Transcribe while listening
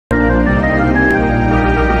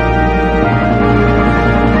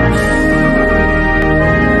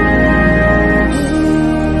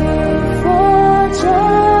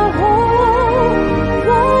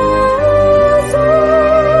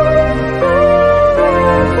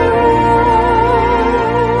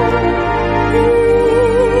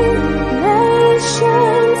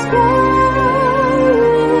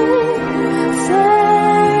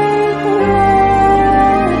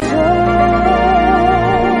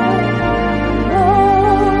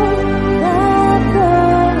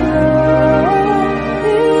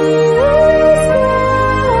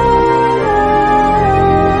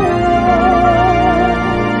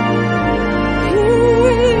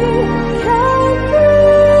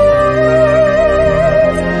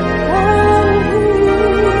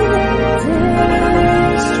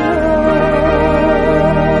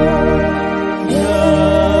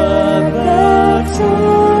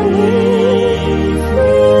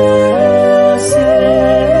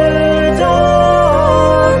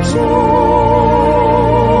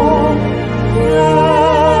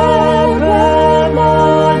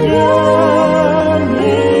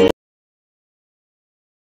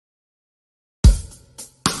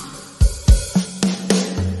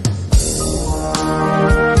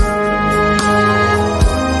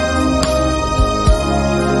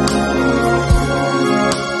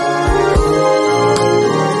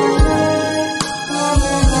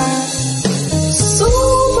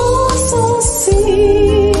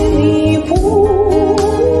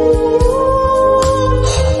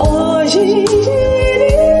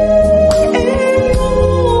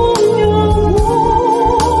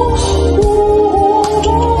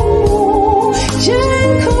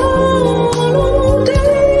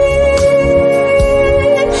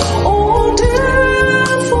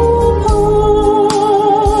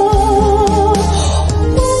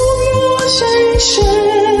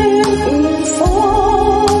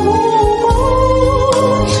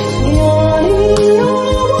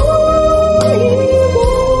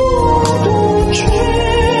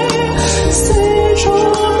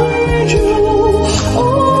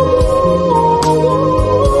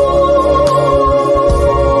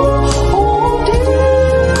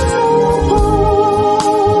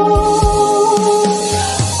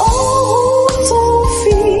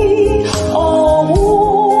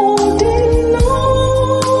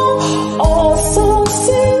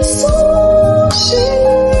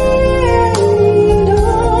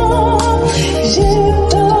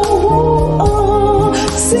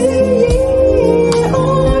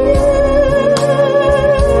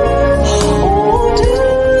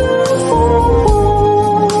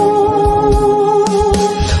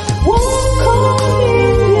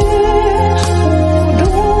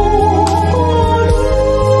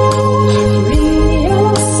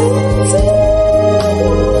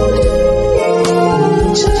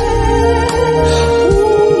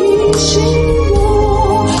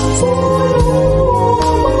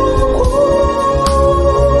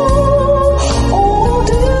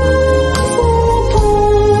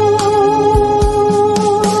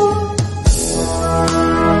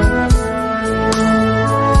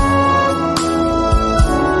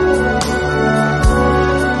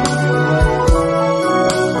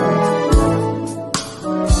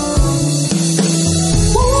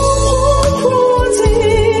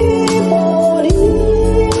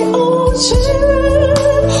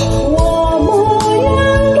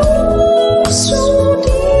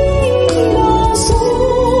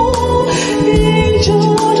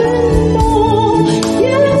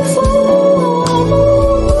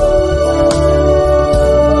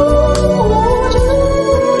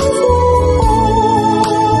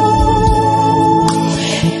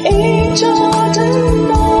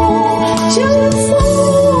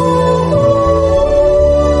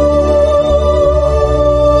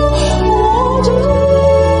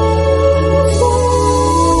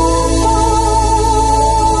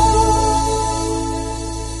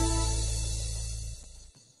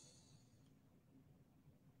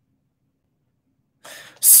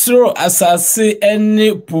Esro asase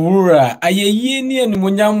ene pura ayeyi ni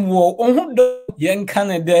animunyamwo ohudo yen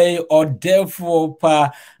Canada or therefore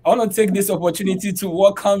pa. I want to take this opportunity to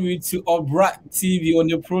welcome you to Obra TV on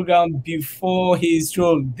the program Before His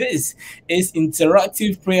Throne. This is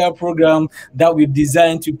interactive prayer program that we've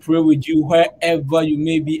designed to pray with you wherever you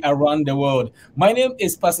may be around the world. My name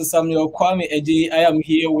is Pastor Samuel Kwame Adjei. I am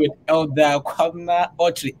here with Elder Kwabena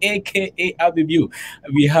Okyere, aka Appiah.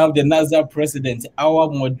 We have the NASA president, our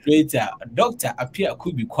moderator, Dr. Appiah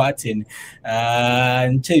Kubi Kwarteng,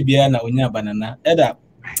 and Chebiana Unya Banana. Eda.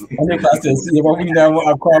 And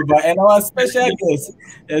our special guest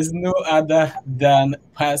is no other than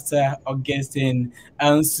Pastor Augustine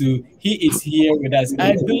Ansu. He is here with us.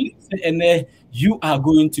 I believe and you are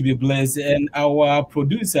going to be blessed. And our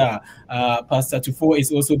producer, Pastor Tufo,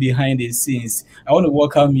 is also behind the scenes. I want to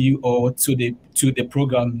welcome you all to the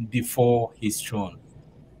program Before His Throne.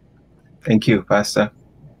 Thank you, Pastor.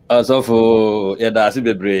 So for Yadasi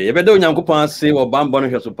Bebre, if I don't Yankupan say or Bambon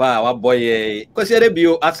Hasupa, our boy, because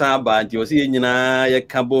you Asaba, and you see in a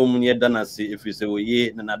Kabum Yadanasi, if you say, ye,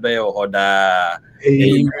 and a day or Hoda.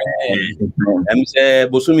 I'm say,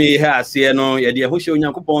 Bosumi has no idea who show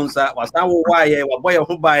Yankuponsa was our why, or boy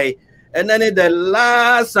who buy, and then the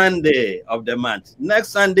last Sunday of the month. Next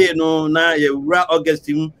Sunday, no, now you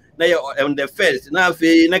Augustine. On the first, now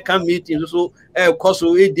if come meeting, so a cost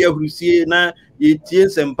of it, dear, who see now, it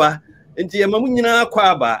is sempa. And the Mamuna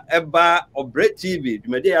Kwaba, Eba or Bread TV, the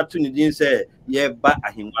Media opportunity say, ye ba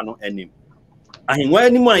a him one any. I him one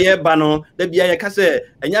anymore, ye bano, the Bia Cassa,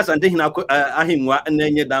 and yes, and taking a himwa and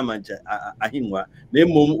then ye damage a himwa.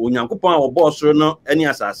 Name mum, Unyankupan or boss, no, any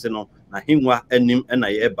assassino, a himwa and him and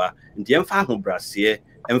I eba, and the Enfam Brassier,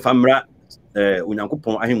 and Famra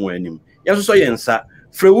Unyankupon a him when him. Yes, so yensa.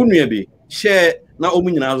 Frewunu bi share na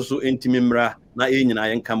omunyina so entimimra na enyina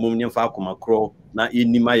yenka momnye fa akoma kro na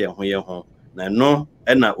enima ye ho na no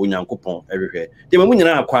e na onyankopon ehwehwe de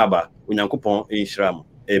mamunyina akwa aba onyankopon enhyira mo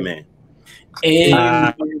amen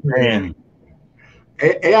amen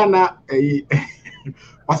ana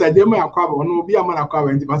pasaje mo akwa aba no obi ama na akwa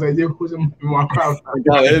aba nti pasaje ko so mo akwa aba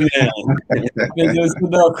amen mejo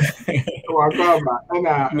sudok akwa aba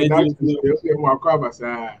ana mo akwa aba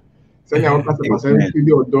sa Sanya wakasa pasanya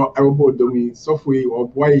studio do awobo do mi software or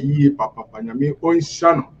boy yi papa nyame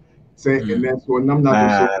onhyano say so nam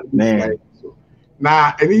na so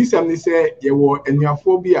na eni sam ni say ye wo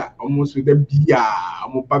enuafo bi a almost the bia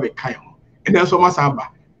mo ba be kan ho ene so masaba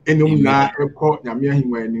enum na ekọ nyame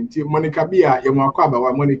ahimwa ni nti Monica bia ye mo akwa aba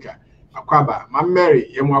wa Monica akwa aba ma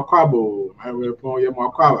Mary ye mo akwa aba ye mo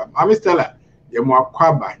akwa aba ma Stella ye mo akwa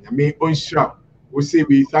aba nyame onhyira. We say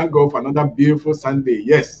we thank God for another beautiful Sunday.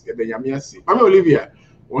 Yes, the Yamiasi. Mami Olivia,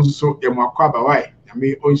 also Yamakwaba, why?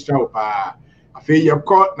 Yami Onshra pa. Afe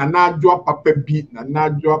yako Nana Joa Papa B, Nana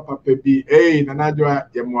Joa Papa B, Nana Joa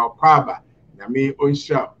Yamakwaba, Yami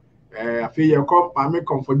Onshra. Afe yako, Mami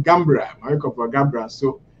come for Gambra, Mami come for Gambra,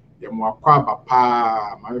 so Yamakwaba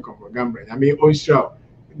pa, Mami come for Gambra, Yami Onshra.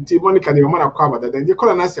 Nti Monica, the Yamana Kwaba, then you call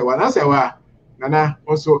an answer, Nana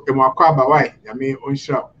also Yamakwaba, why? Yami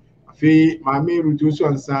Onshra. Mami Ruth so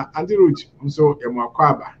ansa anti Ruth nso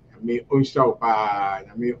emwakwaba me onhira pa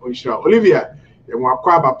na me onhira Olivia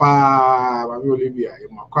emwakwaba pa Mami Olivia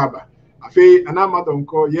emwakwaba afi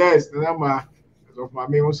anamadonko yes nanama of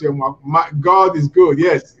mami onso God is good.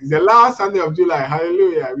 Yes, it's the last Sunday of July.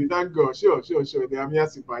 Hallelujah, we thank God. Sure the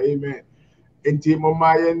amiasipa amen enti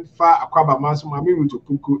mama yen fa akwaba manso Mami Ruth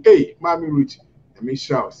puku Mami Ruth na me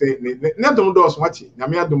shout say na dom dos wati na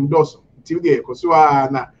me adom dos ti de koso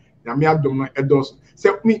na Yami adom edos.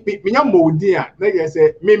 Say me modi a na ye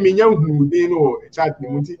say me nya hudi no chat ni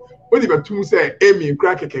muti. Odi betum say emi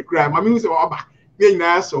kra kekekra. Mami hu say oba. Me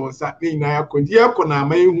nyina so nsa, me nyina akonti yakona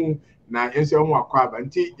amahu na ense ho akwa aba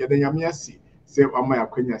nti ye da Yami asi. Say ama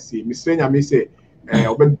yakwanya si. Me say Yami say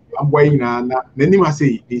obe aboy nyina na nanim ha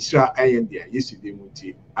say insha ayendia Yesu de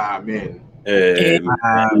muti. Amen.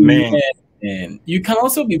 Amen. And you can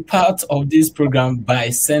also be part of this program by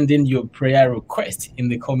sending your prayer request in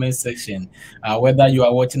the comment section. Whether you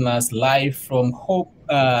are watching us live from Hope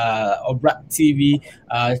Obra TV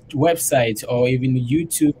website, or even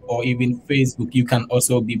YouTube, or even Facebook, you can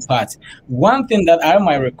also be part. One thing that I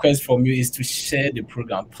might request from you is to share the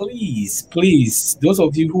program. Please, those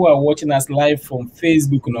of you who are watching us live from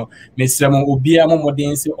Facebook, you know, Mr. Obia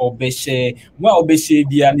Modense or Beshe, well, Beshe,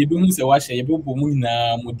 Bia, Nibu se washe, Yabu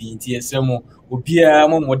Muna Mudinti, Samo, Obia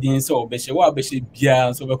Modense or Beshe, what Beshe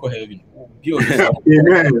Bia, so we call heaven.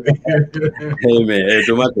 Amen.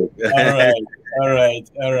 All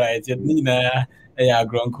right. Nina, Yeah,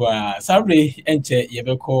 Gronko. Sorry, Enche,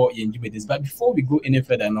 Yebeko, Yenjubedis. But before we go any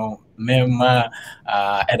further, no, Mema,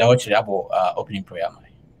 and our Chirabo opening prayer.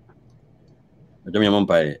 Madam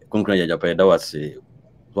Mumpai, Concrete Japan, that was a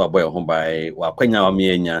boy home by Wakwenya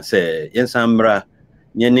Mienya, say, Yensambra,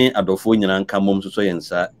 Yeni Adofunya and Kamum so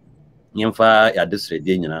yensa, Yenfa, ya district,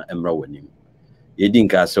 Dina, Embra winning. Ye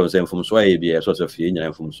didn't cast so from Sway be a sort of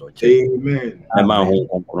Yen from so. Amen. A man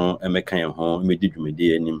home, and make home, immediately me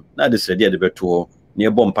dear him. Not the study at the better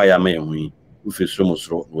near Bompire may we, if it's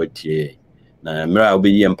almost wait ye. Now, Mira will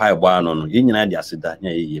be empire one on Yin idea, said that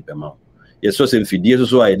ye pema. Yes, so if you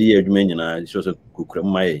so idea, you mean, it's also cook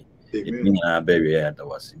my barrier that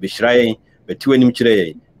was. Be shy, but 2 him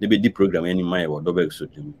today, they be the program any my or double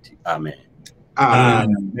certainty. Amen.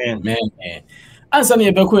 Amen. Ansa na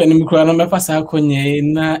yebeko enim kura no mefasa akonye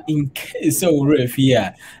na in case o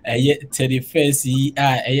refia 31st yi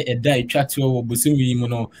eda itwato wo busumi mu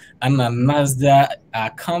no ana Nasda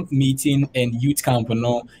camp meeting and youth camp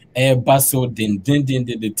no baso den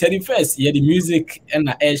the 31st ye the music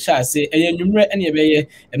na sha say enwumre ene yebeye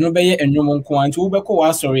eno beye enwom nko anti wo beko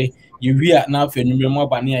wa sorry you hear now for enwumre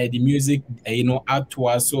bani the music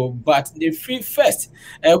actua so but the free first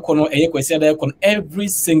kono kwesi da kon every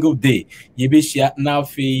single day yebeshia na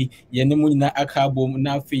fe yenemu nyina akabom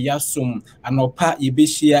na fe yasom anopa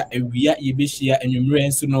yebeshia awia yebeshia enwumre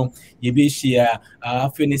nso no yebeshia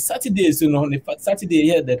for the Saturday so no the Saturday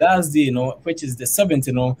here the last day which is the 7th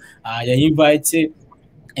you invite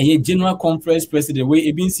a general conference president we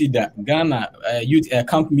even see that Ghana youth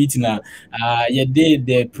camp meeting did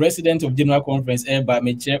the president of general conference by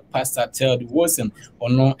Meche Pastor Ted Wilson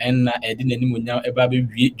no and didn't anymore now about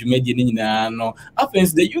no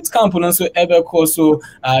offense the youth camp also ever so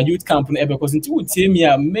youth camp ever cause into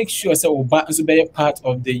make sure so be part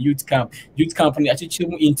of the youth camp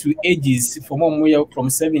actually into ages from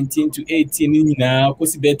 17 to 18 now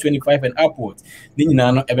 25 and upwards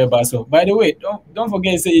ever so by the way don't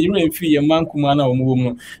forget say you know free a man kumana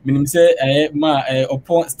omumu minim say ma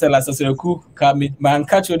upon Stella Saseku man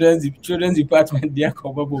catch children's department there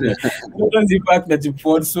children's department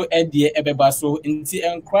report so there ebeba so nti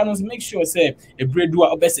enkranos make sure say a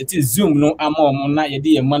breadwa obesity zoom no ama na ye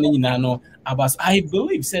dey man nyina no abas I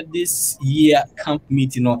believe said this year camp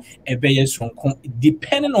meeting no ebeye sonko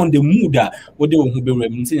depending on the mood what they won be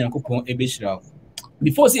nti yankopon ebeshira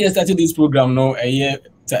before say started this program no to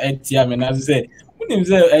me as I said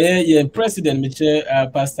president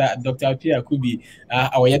Pastor Dr. Appiah Kubi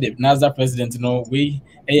our the NASA president we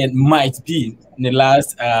might be in the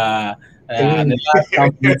last camp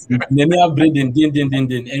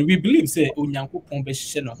meeting and we believe say onyankopon be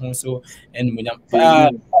hye no ho so and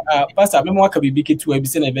pastor me mo aka bibiki to abi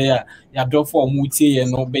se na be ya do for mutie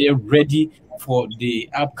no be ready for the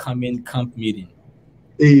upcoming camp meeting.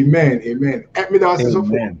 Amen. Me that was so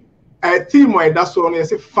for a team why that's one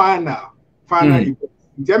say final event.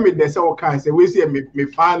 Tell me there's all kinds say we see me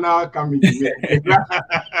final coming the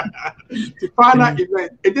final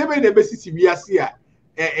event e dey be the basis we are see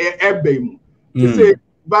ebem to say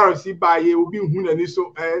barasi baye obi hu na ni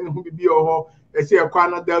so hu bi ho e say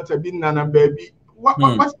Kwana Delta bi na baby what's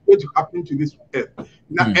going to happen to this earth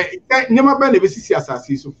na never be the basis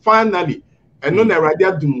asasi so finally and no na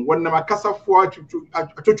radio dum won na makasa fo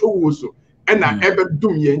atwotwo wo so and na ebe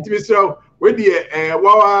dum ye nti bisra we dey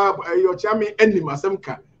your chami enim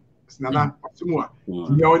asemka nana asemu a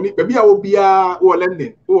me oni baby a wo bia wo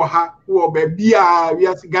London wo ha wo baby a we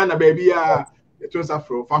as Ghana baby a to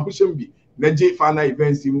safro fa hushem bi na je final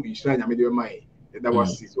events mu inshira nyame de mai that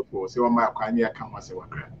was so for say one my kwanya aka ho se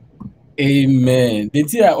wakra. Amen. The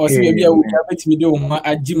tia also be a we bet me do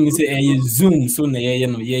Adjei say Zoom so na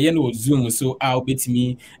ye no Zoom so I'll bet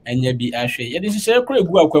me and ye be ahwe. Ye dey share kra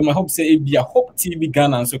egu akwam hope say e be a Hope TV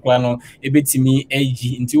Ghana so kra no e bet me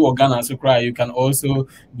AG into Ghana so kra you can also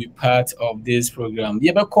be part of this program.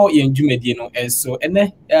 Ye be call ye ndwumedie no so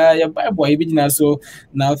ene ye Bible ye be gina so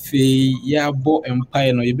na fe ya bo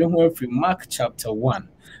empire no ye be ho afri Mark chapter 1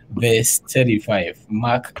 verse 35.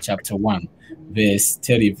 Mark chapter 1 verse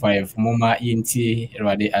 35. Moma yinti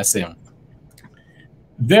rade asem.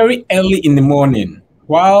 Very early in the morning,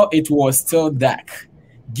 while it was still dark,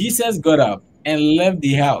 Jesus got up and left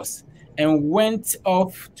the house and went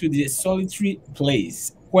off to the solitary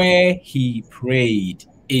place where he prayed.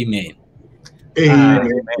 Amen.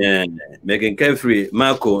 Amen. Making carefree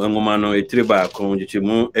Marco ngomano etriba ko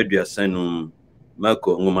njichimu eduasanum.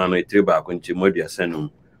 Marco ngomano etriba ko njichimu eduasanum.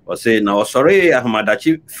 O say na osore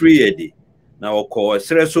ahmadachi free edi. Na oko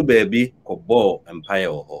sere so baby ko bo empire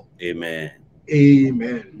ho. Amen.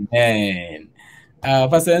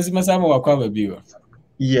 Pastor Ansu masama wakwa baby o.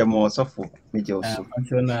 Ye mo sofo meje oso.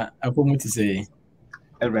 Antona apomuti say.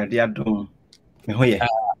 Eradia dom. Me hoye.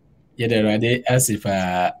 Yeah, ready as if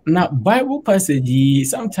now Bible passage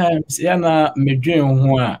sometimes yana me dream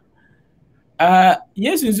ho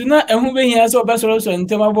yes you na ehun be hia so obesoro so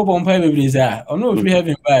ntem abobo mpa bebreza ono free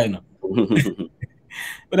heaven by no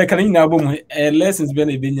but I can na bom lessons be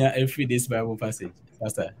na benya every this Bible passage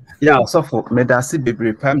pastor. Yeah, so for medasi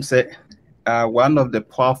bebre pam say one of the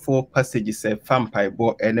powerful passages say Fampai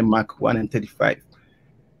bo any Mark 1:35.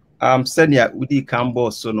 Senya udi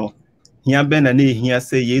kambo so no hia be na hia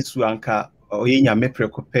say Yesu anka oye nyame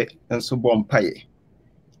prekope enso bo mpaye.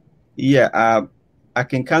 Yeah, I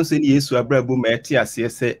can cancel Yesu abrabu ma eti ase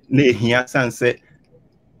se na hia sanse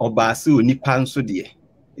obaase onipa nso de.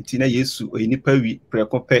 Enti na Yesu onipa wi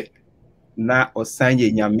prekope na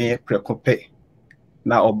osanye nyame prekope.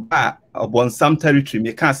 Na oba obonsam territory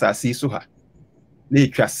me kan asase so ha. Na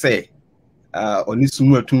etwa se oni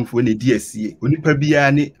sumu atumfo ne di asie. Onipa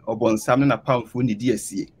bia ne obonsam na pamfo ne di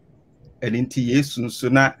asie. Enti Yesu nso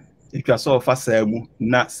na etwa so ofa saamu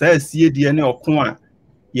na saa asie die ne okon a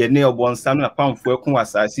ye ne obonsam na pamfo akon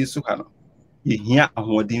asase so ha no. Ye hia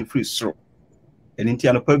ahoden free soro. Enti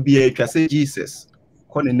anopa bia etwa se Jesus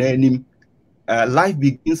kone na anim life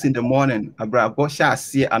begins in the morning. Abrabo sha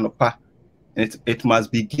asie anopa. It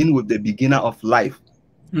must begin with the beginner of life.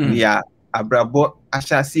 Yeah, abrabo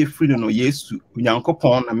ashasi free no Yesu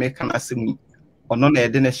unyankopon na meka na asemu ono na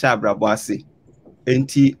ede ne sha abrabo ase.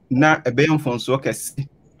 Enti na ebemfonso kese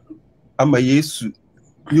ama Yesu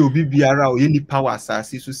ye obi biara o ye ni power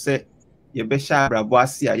asase so se ye be sha abrabo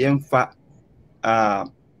ase a yemfa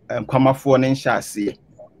kwamafo ne nsha ase.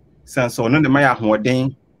 Sanso ono ne ma ya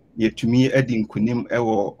hoden yetumi adi nkunim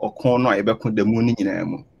ewo okon no a yebekon da mu ni nyina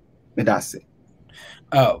mu. Medase.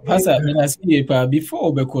 Pastor,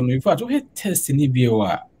 before Obekono, in fact, we test in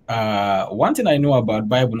Ibiwa. One thing I know about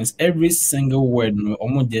Bible is every single word no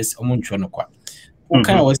almost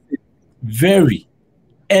was very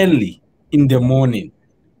early in the morning.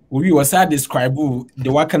 We was describe the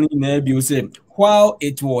wakan in Ebi say while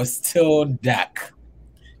it was still dark.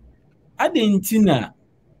 Adentina,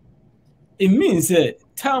 it means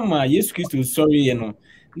time yes Christ sorry you know.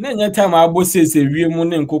 Nanya time abo say we mu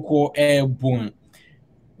ne nkoko airborne.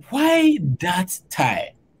 Why that time?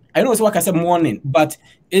 I know it's what I said morning, but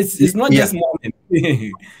it's not just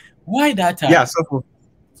morning. Why that time? Yeah, so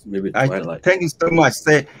maybe thank you so much.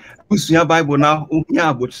 Say, your Bible now,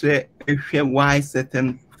 would say why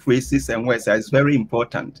certain phrases and words are very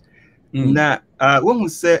important. Now, when we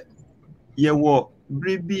say, "Ye wo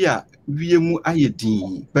bribia viemu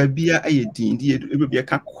ayedin, babia ayedin," it will be a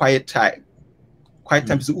quiet time. Quiet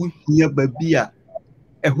time. So we hear babia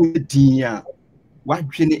ehudin.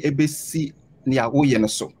 Wajene ebesi ni awoye no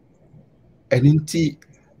so eninti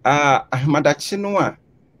ahmadachi no a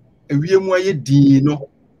ewiemu aye din no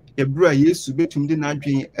ebra Yesu betum de na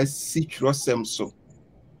adwen asi twrosem so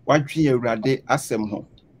wadwen Awurade asem ho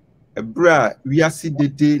ebra wiase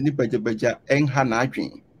dede ni bajabaja enha na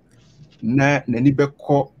adwen na nani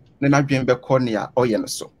bekọ na adwen bekọ ne a oye no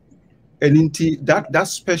so eninti that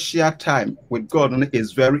special time with God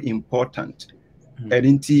is very important.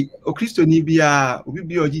 Erinti o Kristo ni bia obi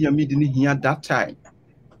bia oginya midi ni hia that time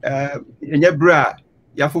enye bra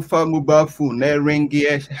ya fofa mobile phone na ringi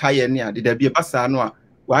haye ne ade da bia basa no a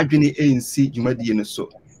wadwene ensi dwumadie no so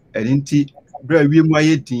erinti bra wiemu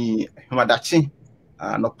aye din hemadachi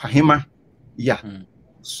no pahema ya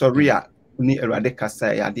sorry a ni Awurade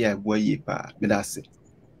kasa ya de abo aye pa medase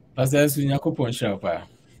Pastor Ansu Yakopon shapa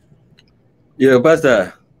yeah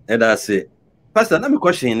pastor edase pastor na me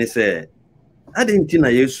question ni say Adintina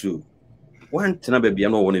Yesu one tina baby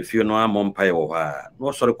no won if you no am empire wo ha no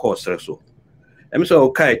sorry course so em so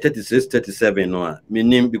okay 36 37 no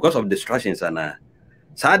meaning because of distractions and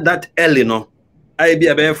so that early no I be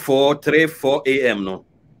about 4 a.m. no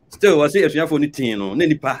still was if you for anything no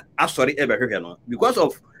nipa sorry e be hwehwe no because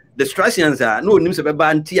of distractions no nim se be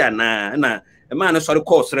ba ntia na e man no sorry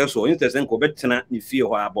course so instead en ko betina ni fie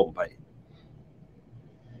ho abompire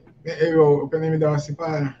opening me da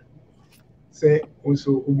sipa say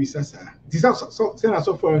also ubisasa this so say na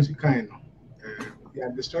so for us kind no yeah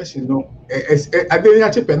distraction no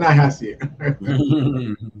adenya chepe na ha se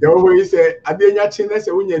they always say adenya che na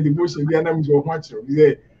say unya devotion bia na mjo ho achiro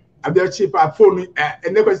say adenya chepe phone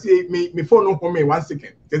and never say me phone no for me 1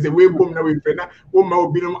 second there's a way boom na we pray na wo ma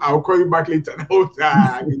obi no I'll call you back later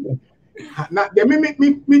na they me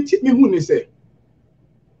hu ni say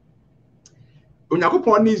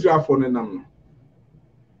Onyakopon ni Israel for nam no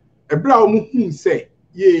ebra o mu hu say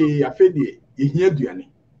ye afedie ye hia duane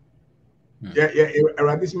ye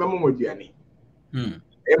Awurade memo mo duane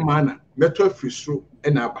e mana beto afiri soro e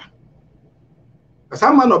na aba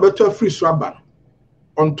asa ma na beto afiri soro aba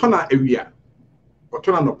ontona ewia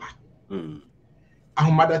otona nopa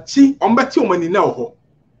ahomadachi ombeti omani na ho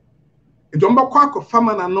ndomba kwa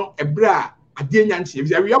akofama na no ebra ade nyanche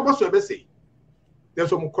ewia boso ebese there's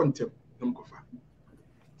some contempt no kofa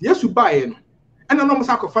Yesu bae no ena no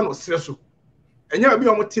musa akofa no sere so enya ba bi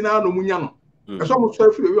omotina no munya no eso mo so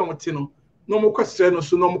afi bi omote no no mo kwasere no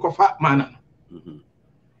so no mo kofa mana no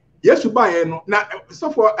Yesu bae no na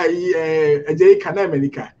so for Adjei kana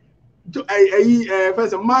America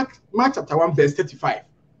first Mark chapter 1 verse 35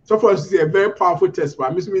 so for us is a very powerful text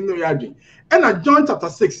but me no yadwin and John chapter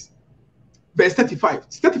 6 verse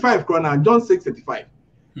 35 corner John 6:35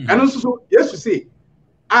 and also so Yesu say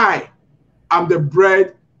I am the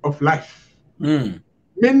bread of life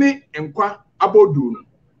many enkwa abodu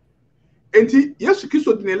enti Yesu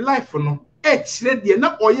Kristo de life no e kire de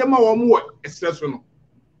na oyema wo mo esreso no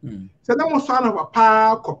se na mo so na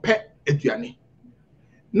papa kope aduane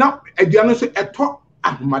na aduane so eto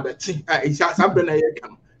ahomadachi isa sabe na ye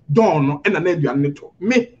kan don no na aduane to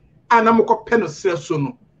me ana mo kope no sreso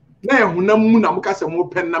no na ehunam mu na mo kase mo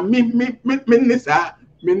pen na me ne sa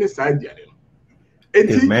aduane no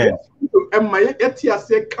enti emma yeti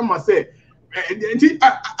ase kama say enti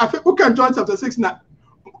afi uka John chapter 6 na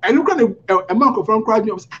I look at a man from crowd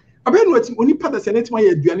me aben wati oni pada senate ma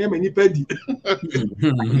ye aduane ma nipa di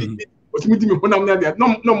otimidi me honam na dia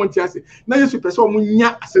no monti ase na Yesu pese o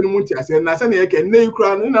munya ase no monti ase na ase na ye ke na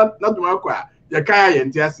ikura na duma kwa ye kaya ye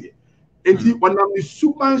nti ase enti wonam ni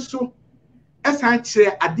suman so esa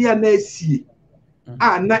kire ade a na asie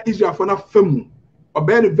na Israel for na famu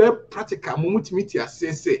obey very practical mo mutimi ti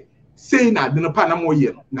ase say na de no pa na mo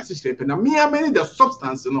ye no na se kire na me amany the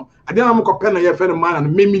substance no ade na mo kope na ye fe no man na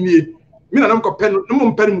memini me na nam kope no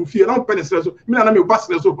mo mpe mu fie na mo pe ne sere so me na me ba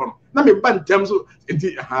sere so ko na me ba ntem so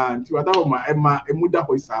enti nti wada o ma emuda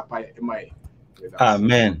ho isa pa e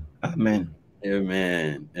amen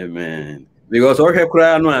because okay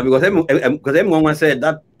kura no because everyone said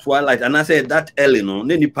that twilight and I said that early no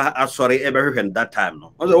nipa asori every that time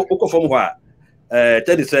no also ukofom ho a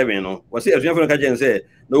 37 no was say azuafo ka gen say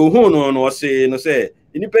no hu no say no say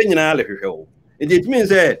nipa nyina le hwehwe o it means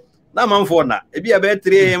say na manfo na e bia be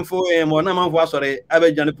 3 am 4 am na manfo asori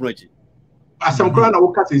abegane prochi asam kura na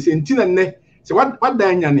wo ka say ntina ne say what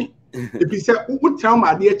da nyane e bi say wo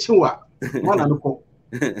trauma de echiwa wana no ko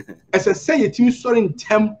ese say yetimi sori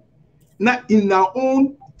ntem na in our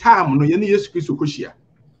own time no yene Yesu Kristo koshia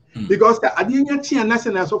because the adenya chi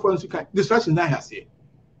anase so for nsuka distraction na ha say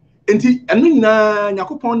enti enu nyina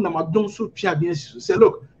Yakopon na madom so twa bi say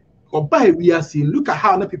look obai we are seeing look at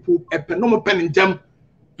how na people epenom pen ntem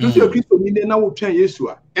Yesu Kristo ni na wo twa Yesu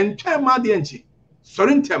a entwa ma de enchi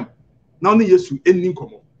sorry ntem na no Yesu enni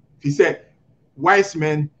komo he said wise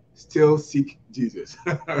men still seek Jesus.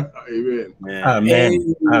 Amen.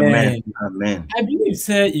 Amen. I believe,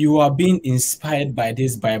 sir, you are being inspired by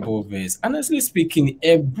this Bible verse. Honestly speaking,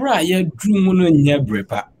 ebra ye drumono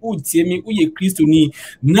nyebrepa utiemi uye Kristo ni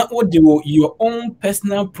na odewo your own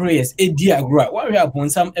personal prayers edi agro. Wa we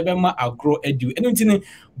abonsam ebema agro edu. Enutini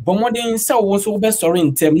bomodin sa wo so be sorry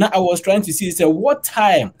in term. Now I was trying to see say what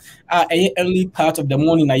time early part of the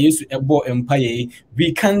morning I used to ebo empire.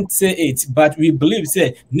 We can't say it, but we believe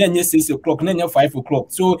say 6 o'clock, 5 o'clock.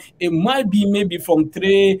 So it might be maybe from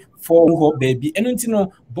 3, 4 baby. And you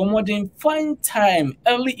know, bomodin find time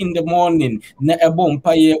early in the morning. Na ebo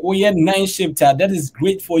empire. Oh yeah, 9 shift. That is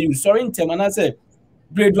great for you. Sorry in term, and I said.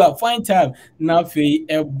 Great work, fine time. Now fe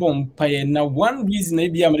a bumpire. Now one reason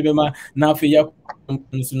maybe I'm remember now for ya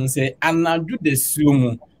say and now do the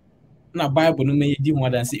sumo. Now Bible no may do more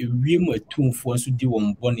than say we more tune for us to do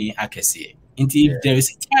one bonny akese. If there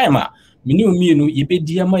is a timer, me no ye be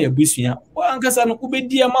diama ya busia. Or ankasa no ube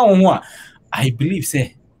diama onwa. I believe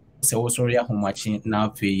say sorry how much now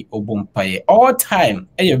fe obumpire. All time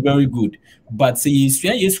very good. But say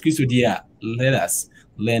yes Christo dear, let us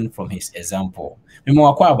learn from his example.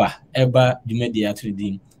 Kwaba eba the media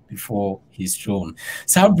to before his throne.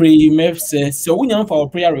 Sabri, you may say so. We for our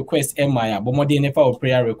prayer request. Emma, but more than for our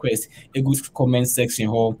prayer request, a good comment section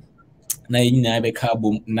hall. Na ina be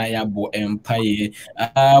kabo na ya bo empire.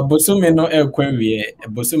 Bosume no query.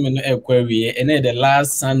 And then the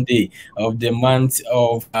last Sunday of the month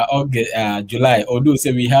of August, July. Although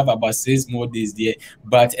say we have about 6 more days there,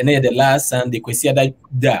 but and then the last Sunday, kwesi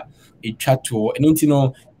that a chat to and you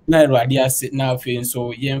know. Na radia sit na fe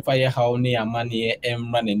so yen fire how ne amane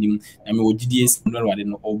emra nanim na me odidie no rade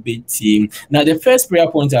no obeti. Now the first prayer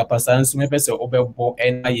point are pastor Ansu me pese obebo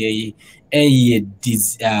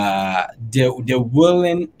the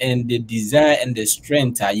willing and the desire and the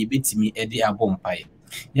strength are yebeti me e de abompai.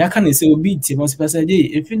 Ya kan say obiti mo pastor Adjei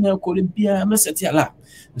if you na ko bia me set ala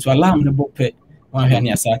so alarm no bope one here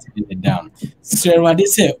near Saturday down. Sir, they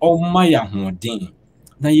say, oh, my holding.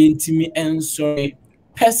 Now you intimi and sorry.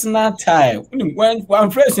 Personal time. When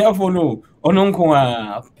one fresh here for no, or no,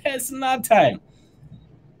 personal time.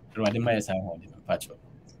 Rwadi my is holding patch.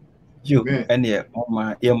 You and your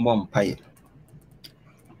my ear mom pie.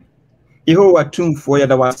 Iho wa tumfo ya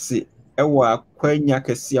da wase ewa kwanya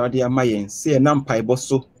kese ode amayen se na mpai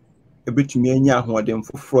boso ebetumi anya ahoden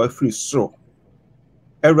foforo afiri soro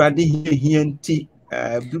Awurade hie nti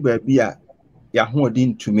duba bia ya hoden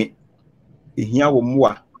ntumi ehia wo mo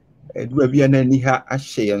a duba bia na ni ha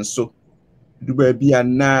ahye yenso duba bia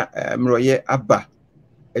na mroye aba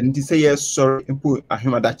enti se ye soro empo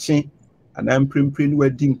ahwemadache ana mprempre ni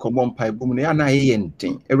wadi nkomo mpai bom na ya na ye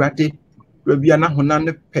nten Awurade duba bia na honam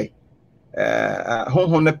ne pe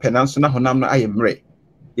honhom ne penanso na honam na ayemre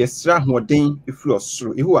yesra hoden efiri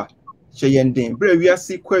osoro ehua hye yenden bre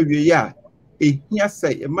wiase kwa wie ya ehia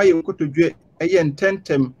sai emaye nkotodwe eye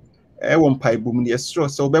ntentem ewo mpaibum ne yesro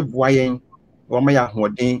se obeboa yen wo ma ya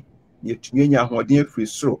hoden yetumi nya hoden efiri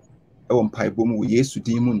soro ewo mpaibum wo Yesu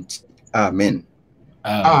din mu nti amen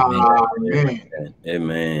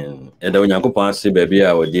amen eda onyankopon ase ba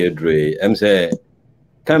bia wo de adure em se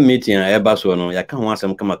kan meeting a eba so no ya kan ho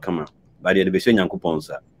asem kama ba de be so nyankopon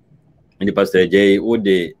sa ndi pastor Adjei wo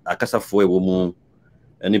de akasafo ewo mu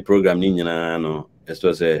any program ni nyina no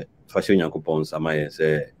esto se fashion nyankopon sa ma ye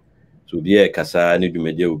se so bia kasa ni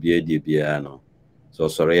dwumede obi adi bia no so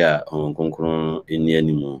sorry a onkonkron eni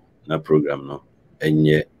animu na program no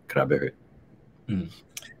enye krabere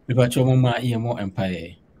me ba chomo ma ye mo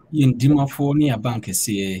empire yin dimafo ni abank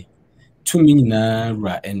se tumi nyina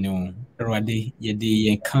ra eno Rwadi ye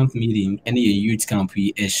de camp meeting any youth camp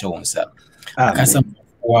e show onsa akasa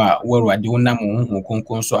wa Rwadi wona mo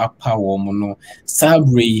konkon so apa wo mo no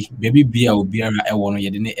sabre baby bia obiara e wo no ye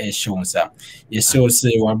de ne show onsa ye show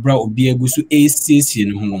say wa bra obi agusu ACC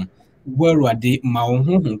no ho Rwadi ma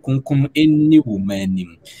wo konkon eni wo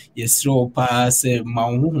manim ye show pass ma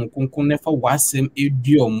wo konkon ne fa wasem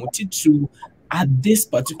eduo mo titu at this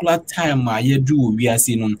particular time ma ye do we are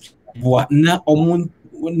seeing bo na omun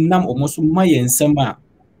nam omoso mayen sama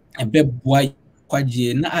ebeboa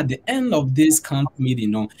kwaje na at the end of this camp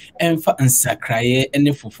meeting no emfa nsakraye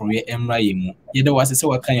ene foforo emra yemu ye de wase se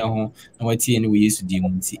wakan ya ho na watie ne wo Yesu di mu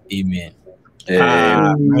nti amen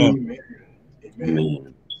amen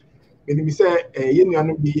eni bi se ye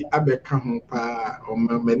nuanu bi abeka ho pa o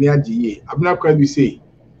mani Adjei abna kwadu sei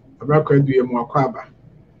abna kwadu ye mo akwaba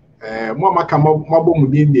mo maka mabo mu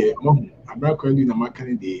bi de mo abna kwadu na maka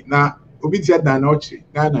ne de na obi tia dan na ochi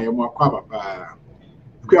na ye mo akwaba pa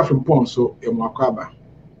kwa from pon so ye mo akwaba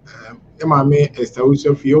e ma me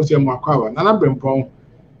estausho fi o se mo akwaba na brempon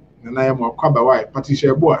na ye mo akwaba why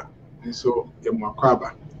Patricia Boa so ye mo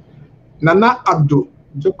akwaba na Abdo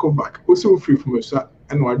Jokobak o se o free from so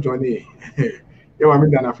and wa johnny ye ma me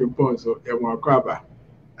dan na from pon so ye mo akwaba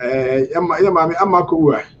ye ma me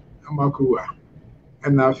amakuwa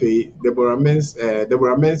and na fe Deborah Mens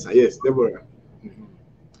yes Deborah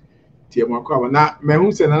tie mo akwa na me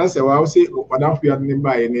hu se na se wa se wadan fu ya ne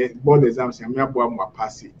ba ye ne board exams ya me abo am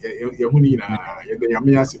pass ye hu ni na ye de ya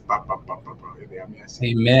me ase papa ye de ya me ase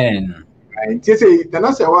amen tie se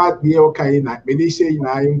na se wa de o kai na me de she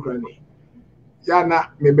na ayi nkra ni ya na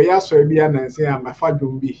me be ya so bia na se ya mafa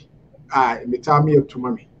dwom bi me ta me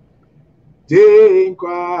etuma me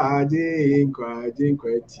Jinkwa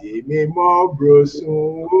tie me mo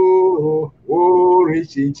broso o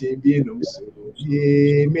richinchi binum so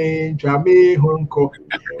ye me ntwa me honko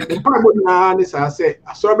mpa mo na ne sa se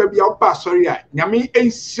asoro ba bia opa asori a nyame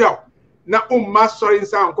ensiaw na umma asori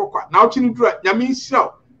nsa nkokwa na ochi ndura nyame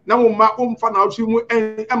ensiaw na umma umfa na ochi mu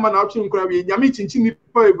ema na ochi nkora wi nyame chinchi ni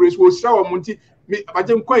pa ebres wo sira wo munti me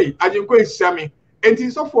ajenkwai sira me. And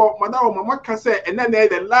it's so for Madam Mama Kase, and then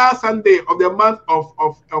the last Sunday of the month of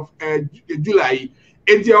July.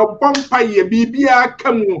 And your Pompay, Bibia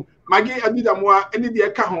Kamu, Maggie Adidamwa, any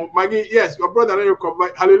dear Kahu, Maggie, yes, your brother,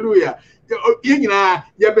 hallelujah. Yina,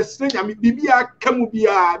 Yabestin, Bibia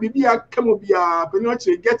Kamubia,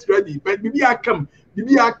 Penoche, get ready, but Bibia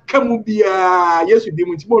Kamubia, yes, you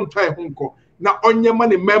didn't won't try Honko. Now on your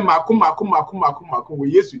money, Mema, Kuma,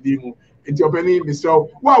 yes, you didn't. It's your penny, Mr.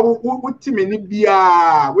 Wow, what Timmy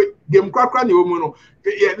Bia, game cracker, you know.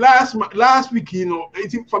 Last week, you know,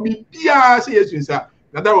 it's for me, Bia, say yes, sir.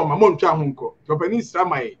 Now that was my mom, Chahunko. Your penny,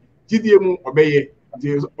 Samai, GDM, obey,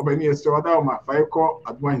 obey, so that my fire call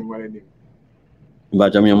at one in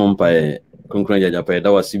But I'm your mom pie, concrete Japan,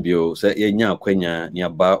 that was Sibio, say, yeah, Quenya,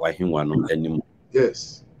 nearby, I him one anymore.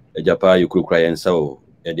 Yes. A Japan, you could cry and so,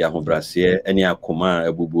 and the Ahobrassier, any Akoma,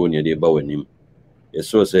 a bubu near the bow him.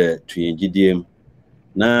 So say to GDM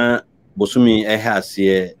na bosumi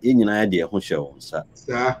ehase ye nyina de ho hye wo nsa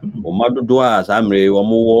o madodo a samre wo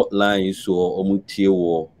mo line so o mutie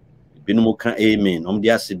wo binum ka amen om de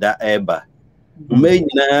aseda eba o me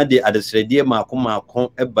nyina de adesrede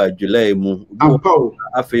maako eba July mu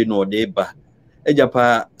afi no de ba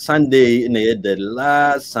ejapa Sunday na the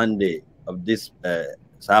last Sunday of this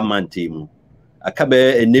Samanti mu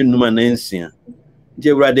akabe enenuma nansia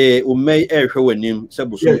Jewrade umay ehwe wanim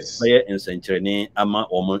sabuso baye ensenkyerene ama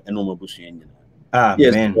omo enomo busua nyina.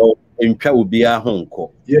 Amen. Yes, entwa obi a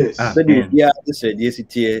honko. Yes. Sadi bia desrede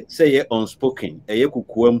sitie say ye unspoken eye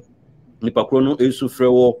kukuam nipa kro no esufre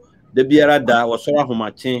wo de biara da wosoro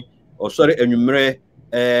ahomache osore anwumre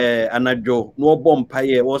anadwo no obom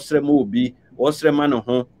paye wosre ma obi wosre ma ne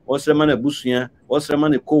ho wosre ma na busua wosre ma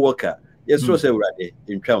ne co-worker yeso se wrade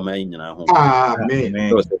entwa o man nyina ho.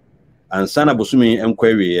 Amen. Ansana bosumi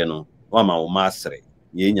enkwawie no wama wo masre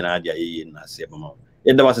ye nyina dia ye na se bama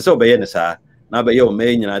yeda wase se obeye ne saa na obeye o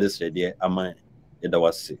me nyina de srede ama yeda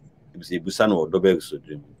wase ebise busa no do be so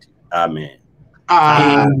dream. Amen.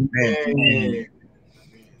 Amen.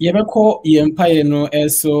 Yebeko Empire no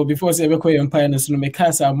so before say Yebeko Empire no so no make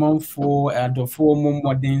us amonfo adofo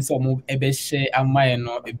modern so mo ebehye amaye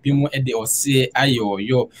no ebimu ede ose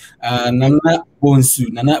ayo nana bonsu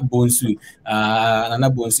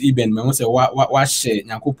even me ho say wa hye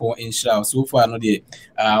Yakopon inshallah so far no de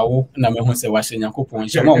na me ho say wa hye Yakopon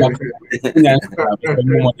inshallah mo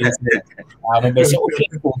on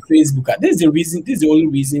Facebook. This is the only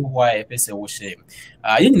reason why I person wo share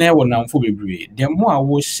you know na namfo bebre the more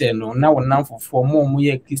wo share no na wo namfo for more mo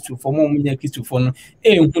ye Kristo for more mo ye Kristo for no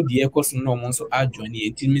hu de ekoso no mo so adjoin e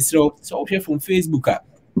ti misro so share from Facebook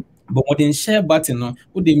but what in share button no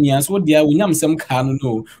wo de mias wo dia wo nyam sem ka no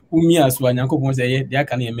no wo mias wa Yakopon say ye dia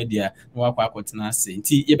ka na media no akwa akotena ase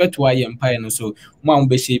nti ye beto aye empire no so mo am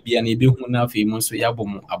be share bia na e be hu na afi mo so ya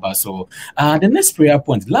bom abaso. The next prayer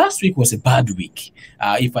point. Last week was a bad week.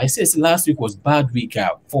 If I say last week was bad week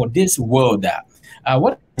for this world,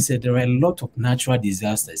 what I said, there are a lot of natural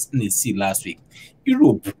disasters in the sea last week.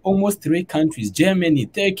 Europe, almost 3 countries, Germany,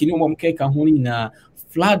 Turkey,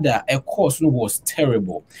 flood, of course, was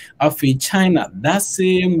terrible. After China, that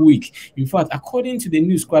same week, in fact, according to the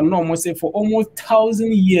news, almost for almost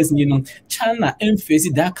 1,000 years, China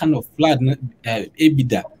faced that kind of flood,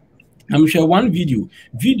 ebida. I'm sure one video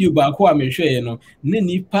back who I'm sure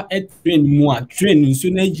nipa train mu train so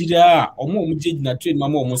Nigeria omo na train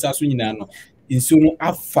mama omo saso nyina no nso no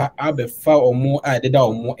afa abefa omo adeda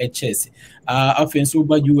omo HS afen so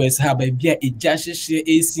ba US ha ba bia eja hye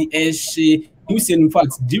ACS in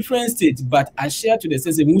fact different states but I share to the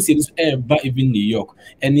sense Muslims but even New York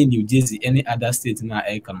any New Jersey any other state na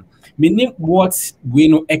come meaning what we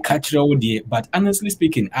know a cultural day but honestly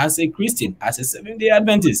speaking as a Christian as a Seventh-day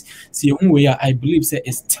Adventist see who we are I believe say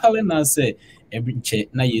is telling us every che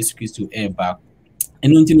na Jesus Christ back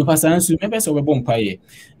and until no pastor Ansu maybe so we bompaye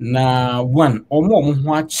na one omo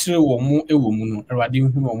ho akire wo mo ewo mu no awade hu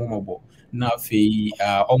omo mobo na fe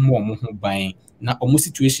omo ho ban na omo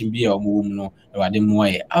situation bi a omo wom no awade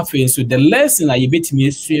moye afen so the lesson I betimi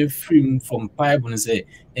esu free from Bible no say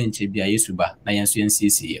enche bia Yesu ba na yanso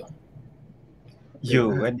yansiesie yo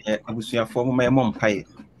when abusuafo mo mem mpae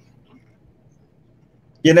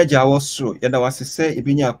ye na jawo so ye da wase se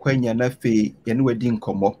ebinya akwanya na fe ye ne wadi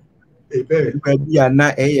nkomo ebe bia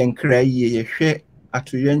na nkra ye ye hwe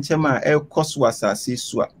atoye nkyem a ekoso asase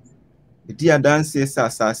so a di adanse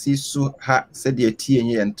asase so ha se de tie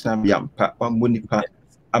ye ntena biampa wamonipa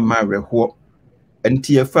amareho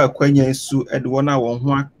enti ye fa akwanya su ede wona won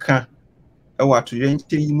ho aka e watoye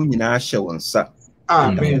nkyem mu nyina ahye wonsa.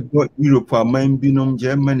 Amen. Europe aman binom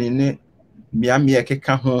Germany ne miamia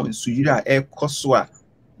keka ho nsuyira ekoso a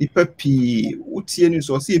nipa pi utie ni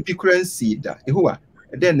so se epikurancy da ehowa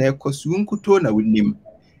ede na ekoso nkuto na wonim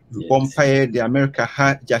bompaye de America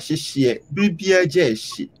ha jahihye bibia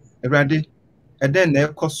jeshi erade ede na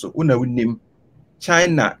ekoso una wonim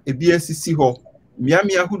China ebia sisi ho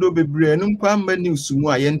miamia hudo bebre no mpa ma news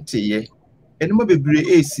mu ayenteye enema bebre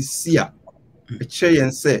esisi a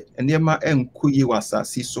yense enema enkoyi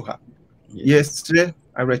wasasi so ha yestre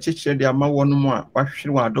arechichire de ama wono a wahwere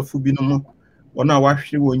wa adofo bi no mo wono a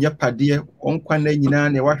wahwere wonya pade onkwa na nyina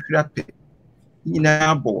na wahwere ape nyina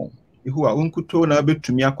abo ehu a onkuto na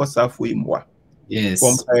betumi akosafo imwa yes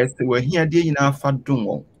compared we hia de nyina afa don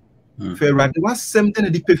won fe rade wasem de na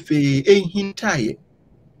dipefe ehintaye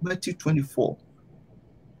Matthew 24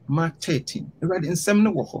 Mark 13 rade nsem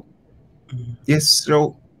no wo ho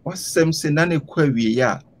yesro wasem se na ne kwawie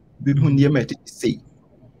ya bi hu ne yemete sei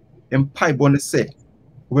empai bo ne se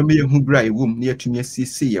obeme ye hu bra ewum ne yatumi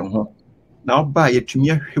asisi ye ho na oba yatumi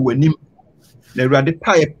ahwe wanim na Awurade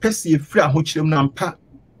pa ye pese efiri ahokyerem na mpa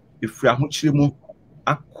efiri ahokyerem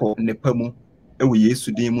akọ nepa mu ewo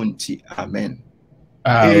Yesu din mu nti amen.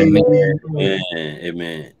 Amen.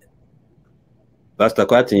 Pastor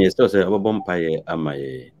Kwarteng is also a bompaye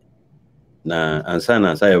amaye. Na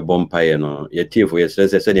ansana sa ye bompaye no ye tiefo ye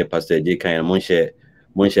se Pastor Adjei kan mon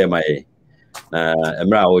share my na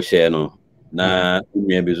emra wo share no na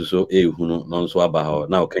umia bi so ehunu no nso aba ha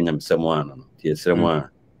na okanya msemo ano no tie sremo a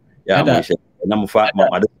ya mon share na mfa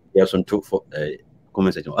made ya so nto for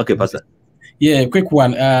comment section. Okay, Pastor. Yeah, quick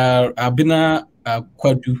one. Abina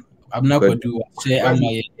Kwadu share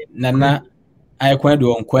amaye nana I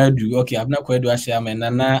kwadu on kwadu. Okay, Abina Kwadu share amaye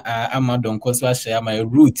nana Amadon koso share amaye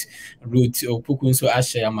root opukun so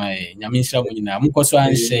share amaye nyamisha mu nyina mu koso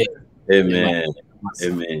an share. Amen.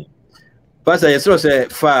 Pastor, yes, say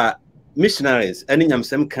for missionaries, any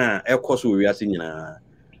nyamsem kan e koso wi ase nyina.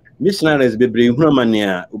 Missionaries bebre hunu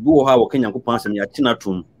mania, obi wo ha wo Kenya kopon asem ya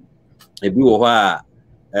chinatum. Ebi wo ha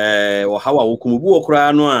wo ha wa wo kum obi wo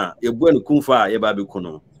kura no a ebu anu kumfa ye ba be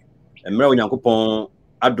kuno. Emra Onyankopon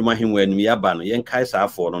adoma hemwa anu ya ba no yen kai sa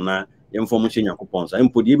afo no na yen fo mo hye Nyankopon sa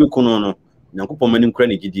empodi be kuno no Nyankopon mani kura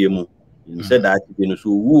ne gidie mu. Said that be no so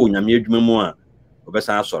wo nyame adwuma mu a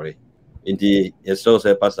obesa asore. Indeed, yes, so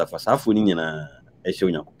say Pastor for Safuni na Esho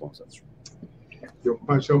Yakupon. Your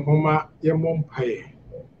passion, Mama, your mom pay.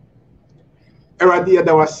 Eradia,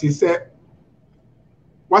 that was he said,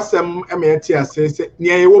 what's some America says,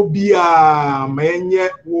 near you will be a man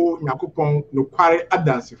yet, who Yakupon no quarry a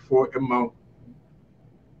dance for a mount.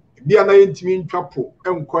 Be an intimate chapel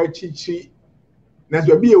and quite chichi. Nas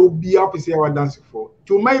will be up to say our dance for.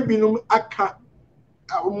 To my binum, I can't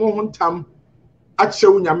a moment time.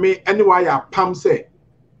 Achew nyame ene wa ya pam se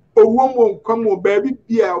owo mo kwam obabi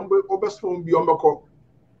bia obesom bi ombeko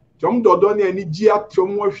jom dodo ne ani gi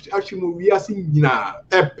atom ahwemo wiase nyina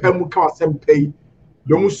epem ka wasem pei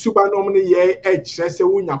jom suba no ne ye kire se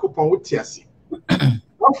wo Yakopon wo tiase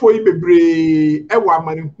wafo yi bebre ewa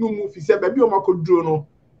amane hunu mu fi se babi omakoduro no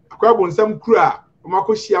akwabo nsam kura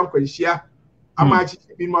omakohia nkwanhia ama achi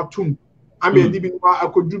bi matum ama edi bi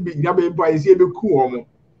akoduru bi ya be bo ayese be ku omo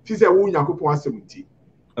Fise wo Yakopon asemti.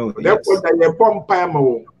 Oh, therefore that ye bomb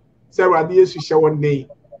payama. Say Awurade Yesu hye won nei.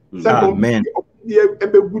 Amen.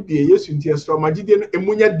 Ebe gudie Yesu ntie so magide no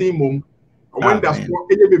emunya din mom. Wonder so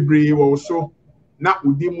enye bebre wo so na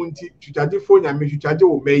udi mu nti twitwaje fo nyame twitwaje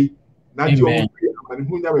wo mei. Na ti o amane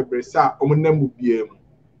hunya bebre sa omnam mu bia mu.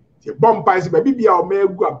 Ti bomb payse ba bibia o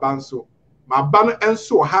magu abanso. Ma ba no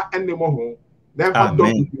enso ha enne mo ho. Na fa do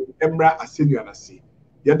emra asenu anase.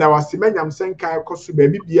 Yada wasimenya msenka kosu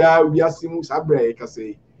baby bia wiase mu sabre e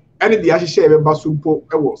kase ene de ahihye ebe baso mpo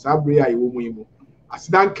ewo sabre a ewo mu yimu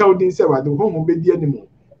asidan kaudin se wade honhom bedi animu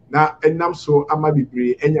na enam so ama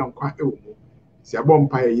bibre enya nkwa ewo mu si abom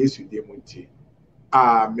pa Yesu de mu nti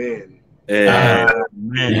amen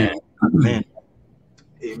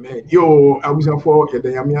yo abusa for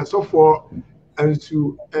yadanyamia so for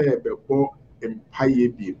Ansu bebo empaye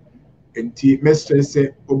bi enti mestre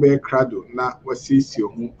se obe krado na wasisi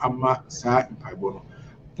ohu ama sa mpaibo no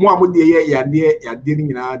mo amode ye yade ni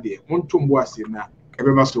nyina de montombo ase na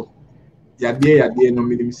ebeba so yade no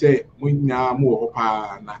minim se mo nyina mo ho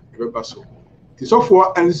pa na ebeba so ti so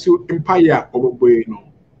for Ansu empire oboboy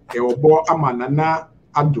no e obo ama nana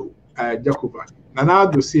ado Jacoba nana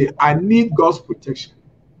ado say I need God's protection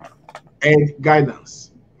and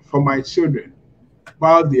guidance for my children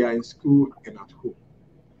while they are in school and at home.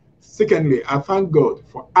 Secondly, I thank God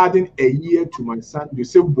for adding a year to my son,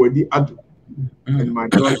 Joseph Bodi Ado, and my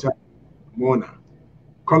daughter, Mona.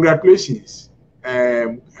 Congratulations,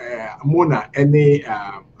 Mona, and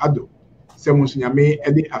Ado. Semusunyame,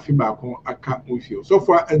 Eddie Afibako, Aka Mufio. So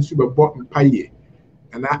far, and Super Bot and Paye,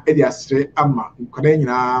 and I Eddie Astre Ama,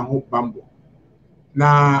 Korena, Hope Bambo.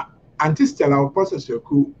 Now, Antistella, Professor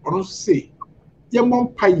Ku, also say, your mom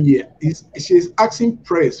Paye she's asking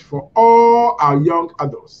prayers for all our young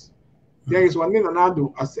adults. There is one in another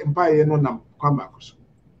as empire no nam kwambakuso.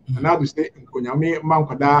 Another say nkonyame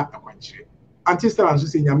mankwada akwanchire. Antistella nso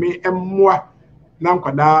say nyame emmoa na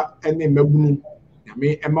nkwada ene mabunu.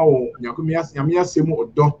 Nyame ema wo nyame asemu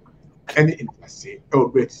odo ene intase e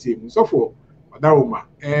obret semu. So for odaroma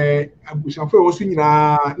abusanfo wo so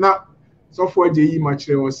nyina na so for Adjei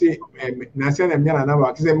machire wo say na se na mia na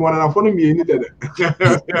ba kise me wana na fo no mi ni dede.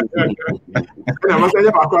 Na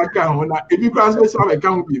masanya ba kwa ka ho na ebi kwa so so ka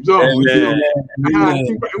ho bi so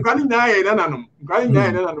nkani na ye na nanom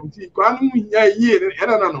ti kwa no nya ye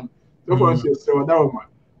na nanom so for so odaroma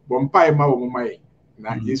bompai ma wo mai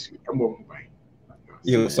na Yesu emo bompai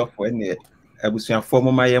yo so for ene abusuafo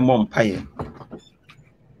mo ma ye mo mpai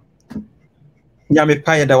nyame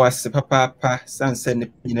pa yɛda wase papa sanse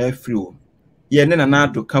ne nyina afiri ye ne na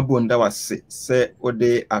do ka bonda wase se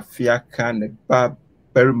ode Appiah ka ne ba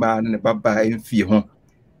barima ne baba emfie ho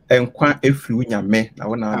enkwa afiri nyame na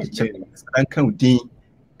wona ade che anka udin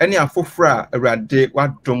ene afofra awurade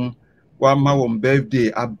wadom wa ma won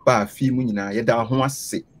birthday aba fi mu nyina yɛda ho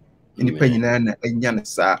ase nipa nyina na anya ne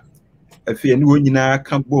saa afie ne wo nyina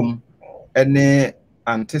ka bom ene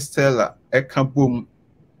antistella ka bom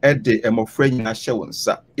ede emofra nyina hye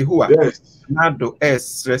wonsa ehua nado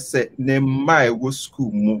esrese ne mai wo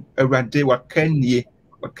school mu awurade wakanie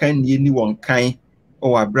ni won kan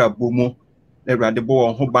o abrabo mu awurade bo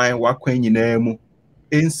won ho ban wakwan nyina mu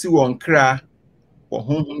ensi won kra wo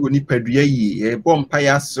honhom woni padua yi bom pa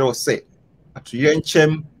ya srew se atoye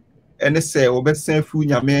nchem ene se obesan fu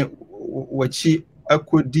nyame wachi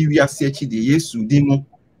akodi wiase achi de Yesu di mu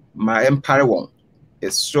ma empare won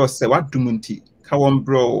esrew se wadum nti ka won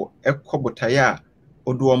bro ekobotaya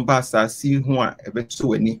odo won ba asasi ho a ebeto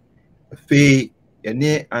wani fe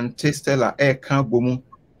ene antistella ka bomu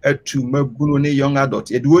atu maguno ne young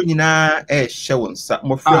adult edu nyina hye wonsa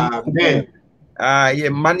mofrem ye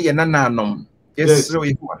man ye nananom yesre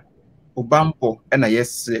ehua obampo na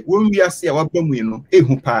yesre won wiase a wabamu no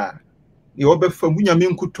ehu pa ne obefa munyame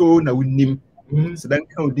nkuto na wonim sedan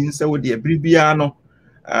ka odin se wo de bribia no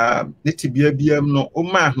ne tibia biam no o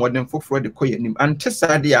ma hoden foforo de koyanim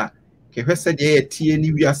antesade a kehwese de ye tie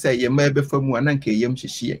ni wiase ye ma befa mu ananka yem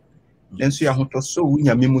hyehye nenso ya hotoso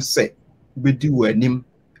wunyame mu se bedi wanim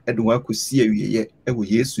edwa kosi awieye ewo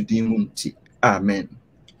Yesu din mu nti amen.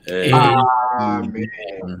 Amen.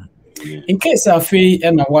 In case I feel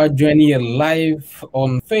and I joining you live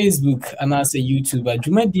on Facebook and I say YouTube,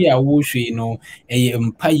 Jumadi I wish you know a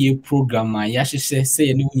empire program. Yashe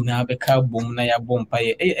say no in a beka boom na ya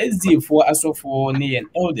bompaye SD for as of for ne and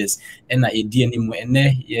elders and a DNM and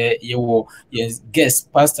yes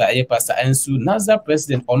guest pastor Ansu Naza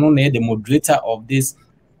president or no the moderator of this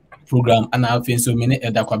program and I feel so many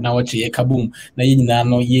other Kwabena watch ye kaboom na ye nyina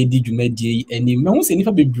no ye di dwumadi ani me hu se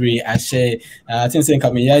nipa bebre a share things say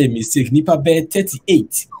come ya mistake nipa be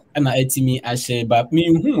 38 and I etimi a share but me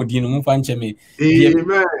hu di no mu fa nche me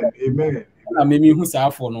amen na me hu sa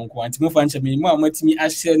afọ no nko anti mu fa nche me mu amatimi a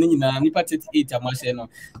share ni nyina nipa 38 am share no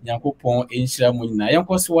Nyankopon enhira mu nyina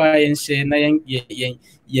yenkoso wa yen share na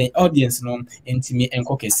yen audience no entimi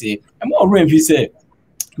enko kese am already say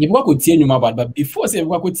you go tie nyuma but before say you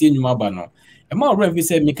go tie nyuma ba no e ma already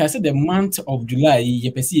say me can say the month of July ye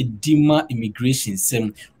pese dima immigration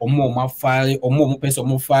sem omo ma file omo pese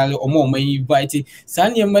omo file omo ma invite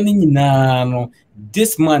sanye ma ni nyina no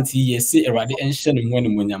this month ye say erade enhye no nwani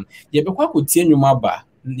munyam ye be kwa tie nyuma ba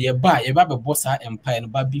ye ba be boss empire no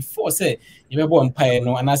but before say ye be bo empire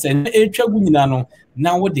no and I say etwa gu nyina no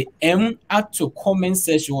now with the at to comment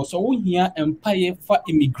section so we hear empire for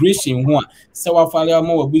immigration ho so wa fale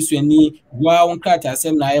ma wabusu ani wa unkata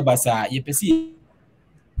asem na ye basa ye pese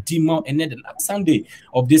demo and the last Sunday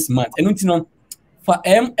of this month and until for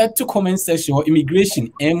at to comment section or immigration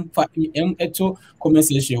for at to comment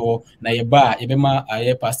section or na ye ba ye be ma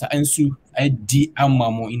aye pastor Ansu di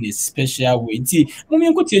amamo in a special way nti mummy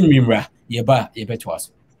nkotie nwimra ye ba ye beto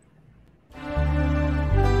aso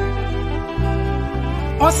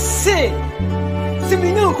Ose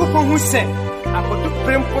Simini Nkopon hu se akodo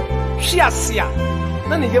prempo hwiase a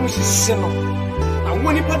na ne yam hihye no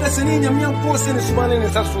awoni pada se ne nyame ampo se ne subane ne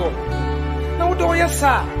saso na wo do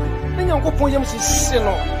yesa na Nyankopon yam hihye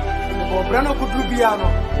no Obra no kudru bia no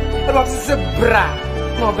e ba se bra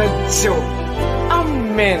no be chill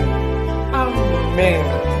amen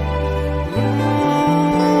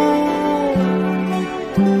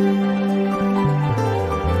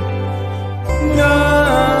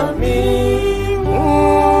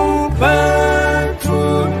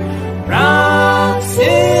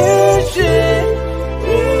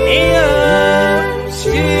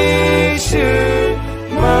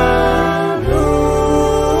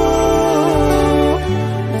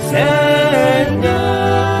Senya,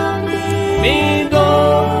 mi do,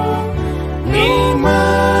 mi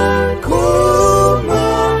ma.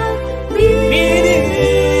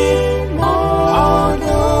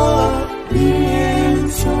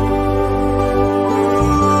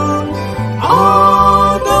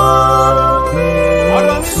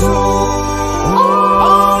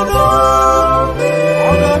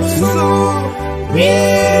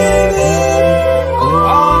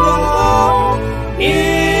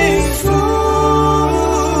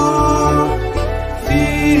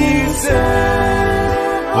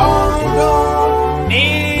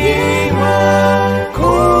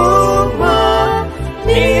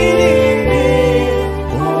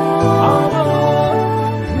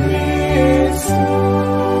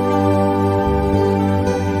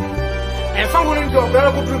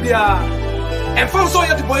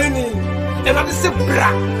 any. And I say,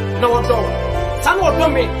 bra, no, I don't. Some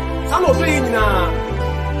of me, some of me now.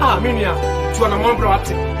 Ah, Minia, to an amount brought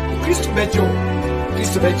it. Christ Bejo,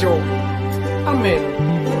 Christ Bejo. Amen.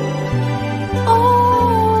 Amen.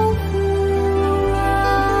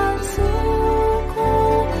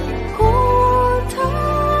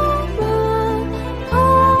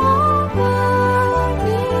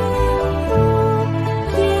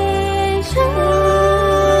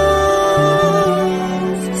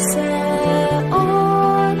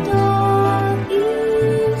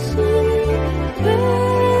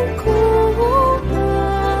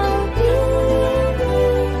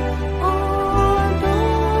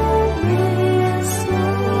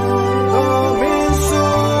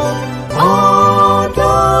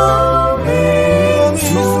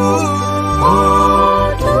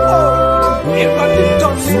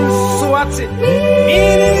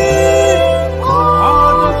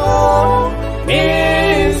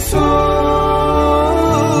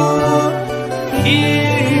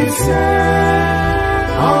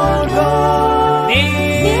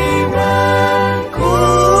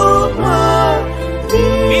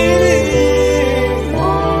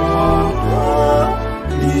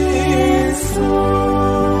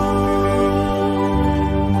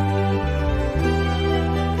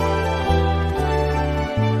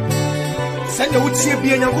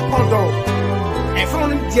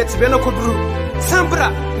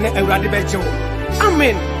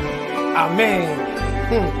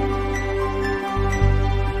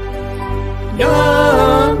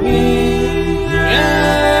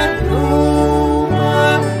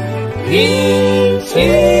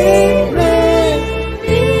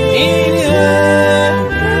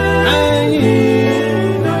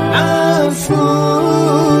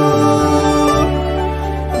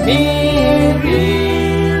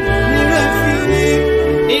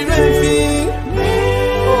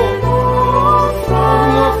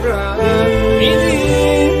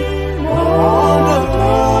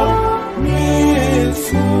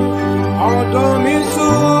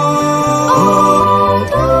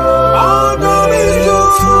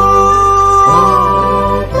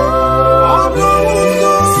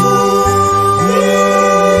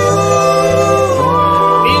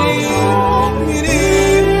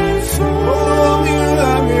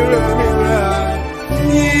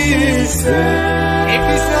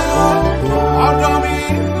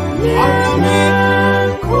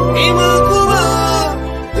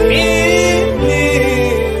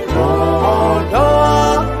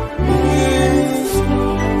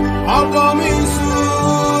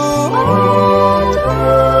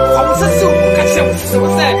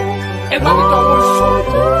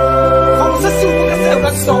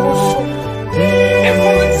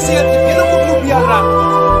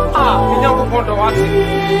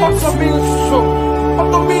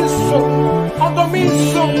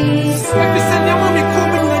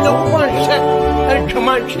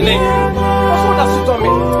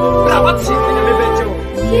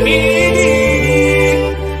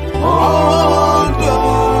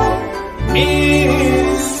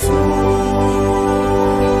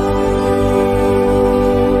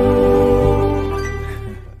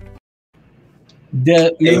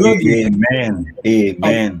 Amen. Amen.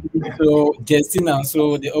 Amen. So, Justin,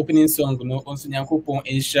 so the opening song, you know, also Nyankopon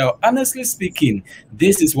Insha. Honestly speaking,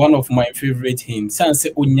 this is one of my favorite hymns.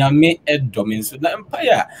 Sanse Unyame Edomin. So, na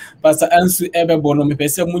Appiah, Pastor Ansu Ebebono, me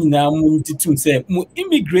pese munyina muntitum se mu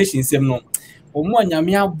immigration sem no. Omo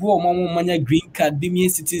anyame abo omo manya green card, be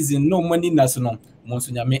citizen, no money national.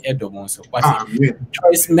 Monso nyame Edomon. So,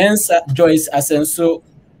 Joyce Mensa, Joyce Asenso.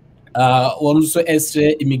 Also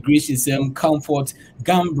extra immigration sem comfort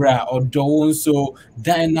Gambra or do so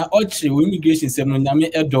Dina Oche immigration sem nyame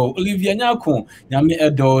edo Olivia Nyako nyame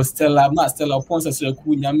edo Stella Ponsa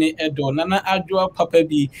Seku nyame edo Nana Adwa Papa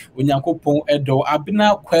bi Onyankopon edo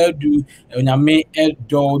Abina Kwadu nyame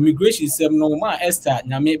edo immigration sem no ma Esther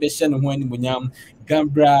nyame be hye no ho animonyam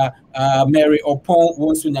Gambra Mary Opon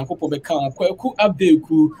wonso Nyankopon be ka Kwaku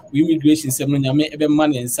Abeku immigration sem no nyame ebe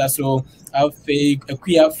man nsa so afi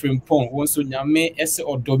Akuya Frimpong wonso nyame ese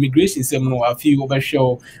odo immigration sem no afi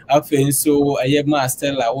obehwe afi so ayema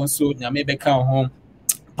Stella wonso nyame be ka ho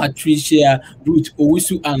Patricia Ruth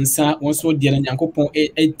Owusu Ansa wonso de Nyankopon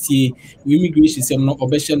etie immigration sem no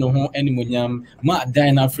obehwe no ho animonyam ma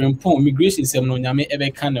Dina Frimpong immigration sem no nyame ebe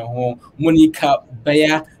ka ne ho Monica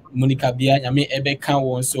Bia nyame ebeka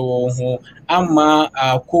won so ho ama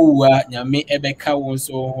kowa nyame ebeka won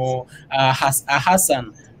so ho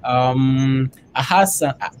Hassan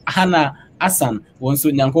Hannah Asan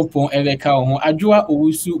wonso nyankopon ebeka wo ho adwoa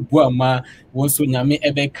owusu buama wonso nyame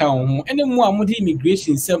ebeka wo ho ene mu amode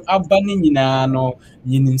immigration sem aba ne nyina no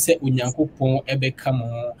nyinim se onyankopon ebeka mo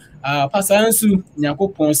ho Pastor Ansu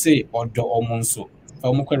nyankopon se odo omonso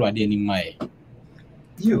fa mo kwalwade ani mae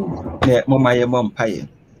yo ne momaye mompaye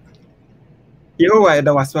Yehowa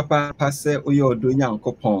eda waspapa pase oyodo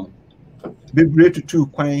nyankopon bebre tutu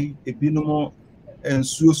kwan ebinom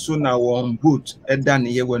ensuo so na won boat eda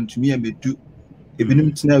ne ye wantumi amedu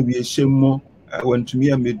ebinom tena wie hyemmo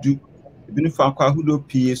wantumi amedu ebinom fa kwa hudo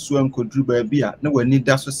pie so ankodru ba bia na wani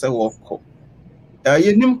da so se wokọ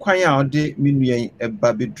yenim kwan a ode menuan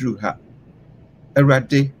eba bedru ha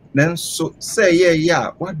Awurade nanso se ye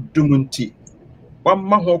ya wadom nti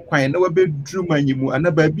wamma ho kwan na wabedru manyimu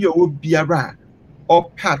anaba bia obiara o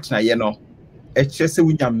partner ye no ekyese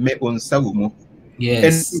wunyame onsa wo mu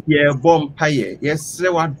yes ye bom paye yes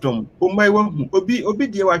wadom omai wahu obi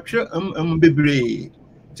die watwe bebre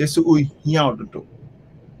kyese ohia ododo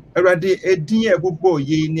Awurade edin ebubo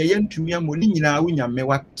ye ne yentumi amoni nyina wunyame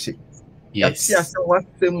wate yes ase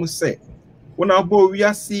wasemu se wona obo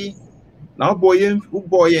wiase na obo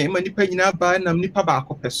ye manipa nyina ba na nipa ba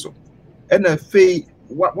akopeso ena fei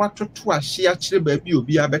watoto ahye akire ba bi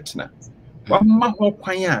obi abetena wamma ho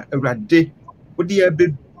kwan a Awurade wodi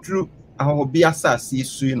abedru ahobi asase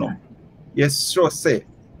su no yes sure say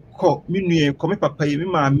ko minue ko me papa ye me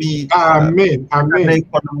maami amen amen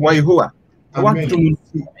ko no Yehowa watum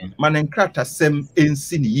manenkrata sem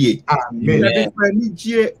ensi ne ye amen ni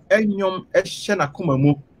gie enyom ehye na koma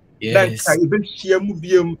mu danka ibehia mu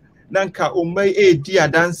biem nanka omai edi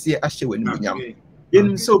adanse ahye wani munyam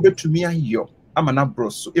yenim se obetumi ayo ama na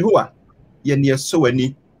broso Yehowa ye ne so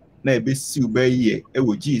wani na ebesi ubaye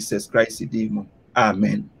ewo Jesus Christ di mu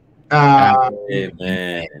amen amen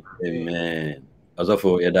amen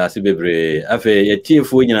azofo yeda sibebre afa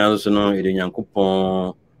yetiefo nyina so no ede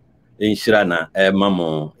nyankopon enhyira na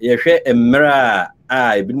mamo yehwe emra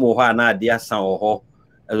a ebinim ho a na ade asan ho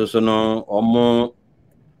so no omo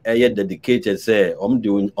dedicated say de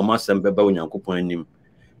omasem beba onyankopon anim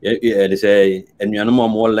they say enuanom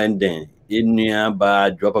omo London enua ba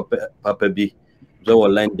drop papa bi so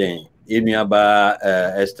London enua ba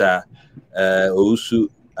Esther Ousu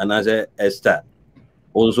anaze Esther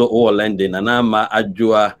also London anama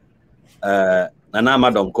Adjei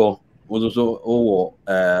anama Donko also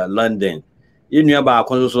London enua ba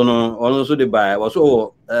akonso no also the by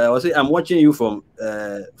was I'm watching you from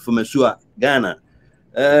Asua Ghana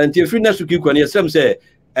until free next week when some say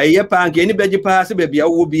a pa nke ni beji pa se bebia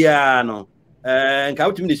wo bia no nka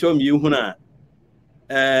utimi de show me hu na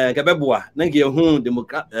ka beboa na nke hu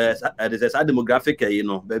demographic yi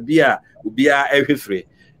no bebia obia ehwefre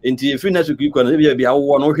until free next week when bia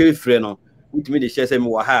wo no hwefre no utimi de share se me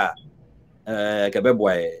wa ha ka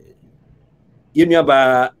beboa yenu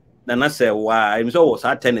ba na na se wa im so was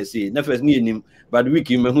at Tennessee na first ni enim but week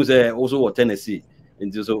me hu se also was Tennessee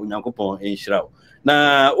until so Nyankopon enhyira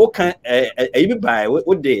na o kan bi bai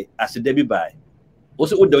o de asede bi bai o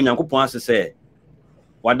se o de Nyankopon ase se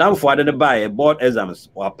wadam fo ade bai board exams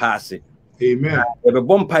or pass amen e be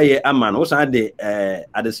bom paye ama no san de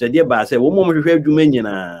adesede ba se wo mo hwehwe adwuma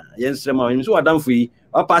nyina yensrema o so wadam fo yi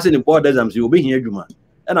o pass ni board exams yi obehia adwuma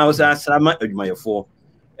e na o se asrama adwuma yefo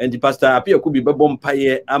enti pastor Appiah Kubi be bom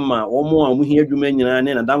paye ama wo mo a mo hia adwuma nyina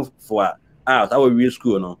ne na dam fo a tawo wi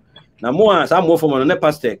school no na mo a sa mo fo mo no ne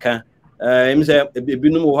pastor ka em say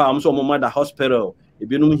ebinum ho am so mo mother hospital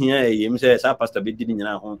ebinum hia em say sa pastor be di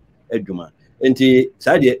nyina ho adwuma enti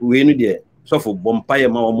sa de we nu de sofo bompaye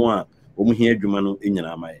ma wo mo a wo mu hia adwuma no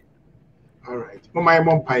nyina amaye all right mo my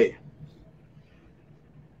bompaye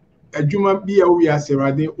adwuma bi a wo ya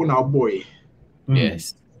serade una boy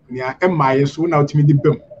yes nia emaye so na otimi di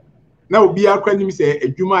bam na obi akwanim say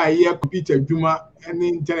adwuma aye computer adwuma ene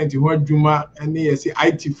internet ho adwuma ene yesi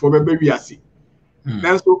IT for bebe wiase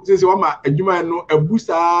nanso sese wama adwuma no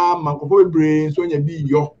abusa mankofo bebre so nya bi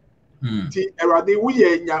yo ti erade wo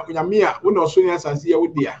ye nyame a wo na so nya asase ye wo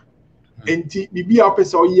dia enti bibia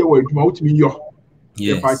opesa o ye wo adwuma wotimi yo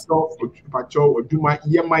yes pacho adwuma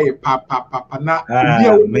ye maye pa na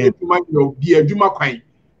bibia wo me adwuma yo bi adwuma kwan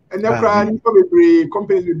ene kra ni ko bebre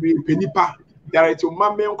companies bebre penipa direct o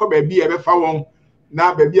ma me nko ba bi e be fa won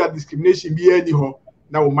na ba bi a discrimination bi ani ho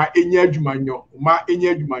na wo ma enya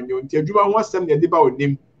adwumanyo nti adwuma ho asem ne de ba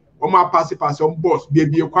onim wo ma pass on boss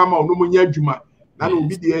bie kwa ma no mo nya adwuma na no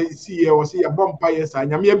bi de si ye wo se ya bompa ye sa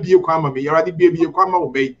nyame bie kwa ma me yarade bie kwa ma wo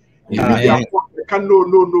be kan no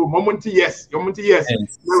moment yes na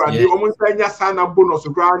rade wo mo nya sana bonus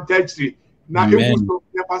grand taxi na ebu so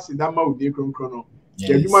ya pass da ma wo de kronkron no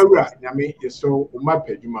adwuma wura nyame ye so wo ma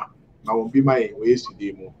pa adwuma na wo bi ma ye wo yesu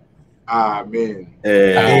de mu Amen.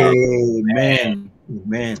 Amen.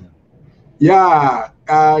 Amen. Yeah,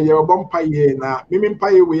 your bumpire na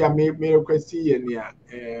mimimpaye we are me request ye near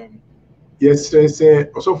yes say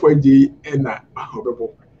also for Adjei na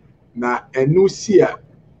obebo na enu sia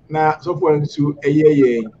na so for Ansu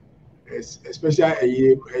eye especially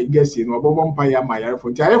a guess you know bumpire my yare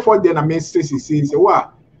for tire for then na me say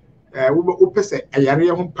wa we pese ayare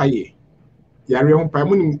ho paye yare ho paye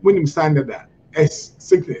munim standard that S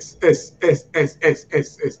sickness S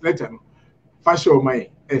letter no fashion my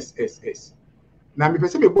S na me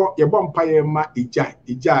pese me bo ye bumpire ma ija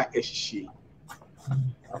ehihie.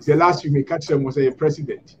 The last week me catch them was a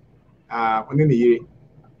president on the year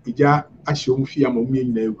ija ashom fi amomie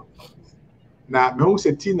na ewu na me hu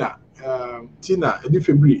se Tina edi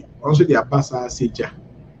February also the abasa seja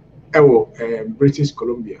ewo British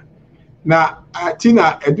Columbia na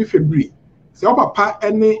Tina edi February se o papa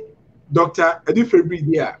any doctor edi February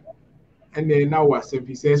there and then now was if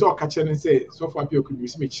he says o catch and say so far Appiah could be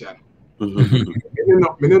smichan me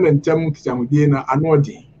no ntem kisamudie na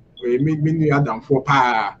anodi we me Adam for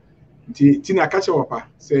pa Tina catch up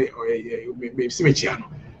say me smichan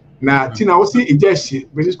na Tina o see Adjei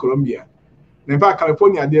British Columbia na fa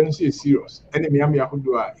California there no serious and me am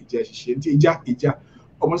yahodo a Adjei nti ija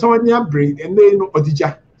omo so wani abre and then no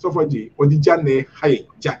odija so for Adjei odija na high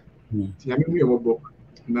ja ti ya me mo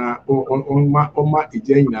na oma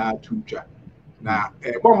Adjei na tutwa na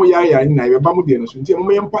ba mo ya na e ba mo de no so nti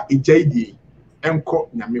mo yempa Adjei di enko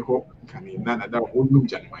nyame ho kane na da onum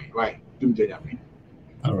janwan why dum nyame.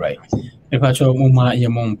 All right, e pa cho mo ma ye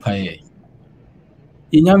mo mpae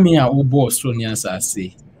inyame a wo bo so ni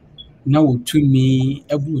asase na wotumi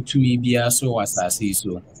ebu tumi bia so wasase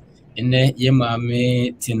so ene ye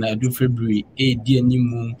maame Tina do February di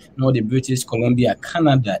animu na the British Columbia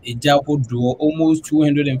Canada eja hodo almost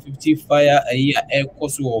 250 fire a year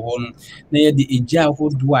ekoso ho no na ye the eja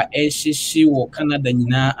hodo a ehhehye wo Canada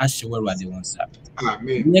nyina ahye warade wonsa.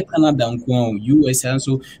 Amen. Ne Canada nko US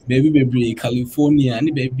also baby bebre California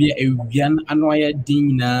ne baby ewian ano aya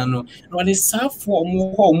din na no no de safo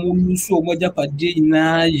mo ho mo nusu mo japade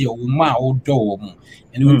na ye wo ma odo mo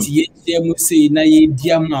ene nti ye mo sei na ye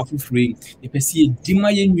diam afufure e pese ye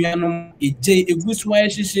dima ye nuanom Adjei egusu wa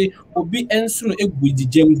hyehyɛ obi enso no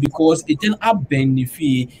egudijam because it can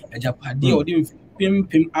abenefit ajapade o de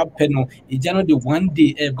pim apeno ejano de one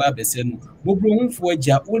day e ba bese no bobrohunfo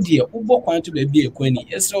agya odi e ubo kwan to ba bi ekwani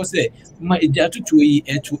esro se ma egya tutu yi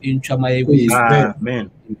etu entwama ye we.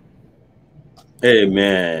 Amen.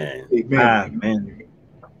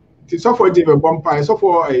 Ti so for Adjei bumpire so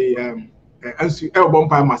for Ansu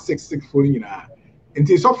bumpire ma 66 for nyina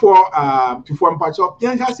nti so for to for mpacho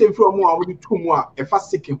yan ha se mfro mu a wo di tumu a e fa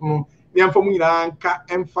sick ho yan fa mu nyina nka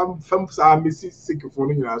emfa fam sa mesi sick for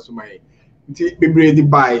nyina so mai nti bebre di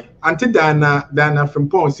buy anti dana from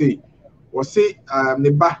pon say o say ne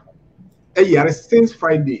ba yare since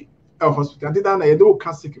Friday hospital anti dana ye do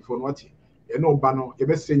ka sick for what e no ba no ye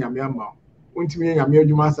be se nyame ama untimi nyame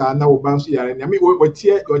adwuma sa na wo ba so yare nyame wo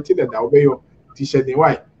tie da obeyo ti shedin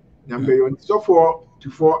why nyame yo so for to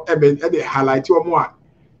for the highlight o mo a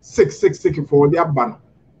 666 for the ban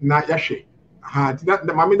na yahwe ha ti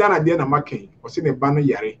da mame dana de na maken o se ne ba no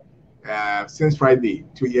yare since Friday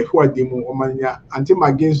to ye who adimu omanya anti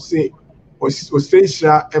magin say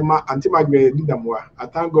Australia Emma anti magre didamwa. I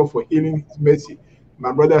thank God for healing mercy.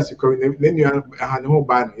 My brother is coming then you had no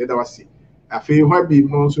ban yet was see I feel why be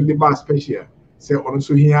no so the bar special say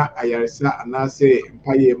also here ayaresa and I say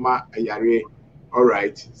mpaye ma ayare. All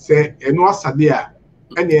right say eno asadea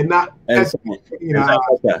ene na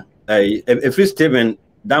if you Stephen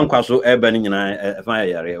down kwaso urban nyina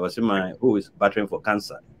ayare was my who is battling for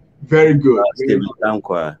cancer. Very good. Stephen down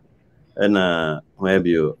kwa and where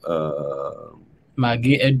you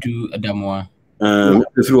Magi edu adamwa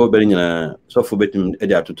if you urban nyina so for betim e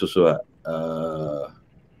dia tutu so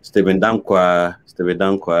Stephen Dankwa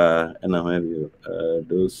and where you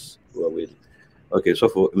those who are with okay so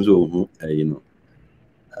for you know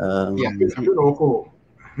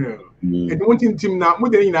and one team now,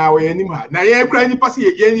 Moderator now, any man. Now, you're crying,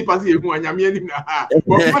 passing any passing, and Yamian.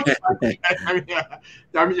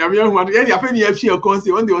 Yamian, one, any penny of sheer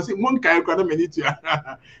constant, one day was one kind of minute.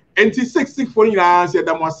 And 6 for you, said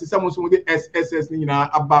that was someone with the SSS Nina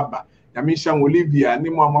Ababa, Yamisha Olivia,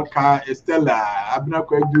 Nemo Moka, Estella,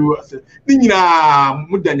 Abnaquedu, Nina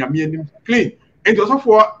Mudan Yamian clean. And also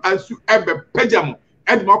for Ansu Ebe Pejam,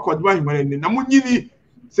 Edmar Quadwan, Namuni.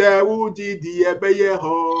 Say woody the ebeye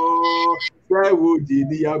ho, say woody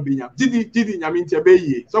the abinya. Didi nyaminti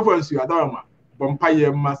ebeye. So for us, you adorama.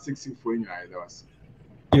 Bompaye ma 60 for you. I was.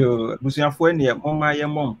 Yo, Busiafo ni mama ye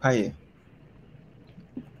mompaye.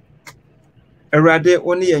 Erade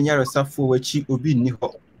oni yaresafo wachi obi ni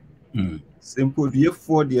ho. Simple die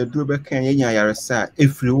for the aduro beka yaresa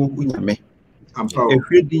efiri wo bunyame.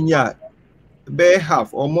 Efiri dinya be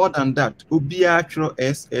half or more than that. Obi atro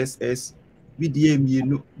SSS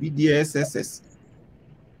BDM BDSSS.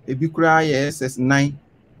 Ebi kura SS9.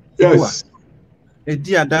 Yes.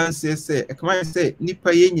 Edi adanse say e come say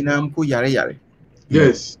nipa ye nyina mpo yare.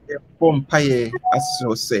 Yes. Pompaye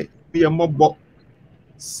aso say be mobo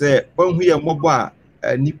say onhu ye mobo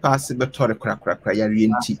a nipa se betore krakrakra yare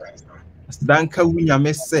enti. Danka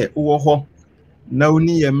wunyame say wo ho na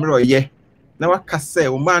oni ye mroye na waka say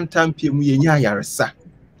o mantampie mu ye nya yaresa.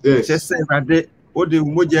 Yes. Che say rade o de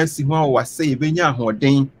umoja si ho wa say benya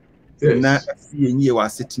ahoden na asi ye nyi wa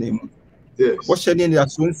setena mu. Yes. What shall the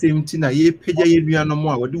assumption tina ye peja ye no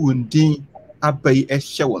more would do din abai a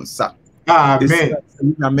shawonsa. Amen.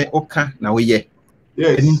 Na me oka na we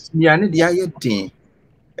Yes. And in the aye din.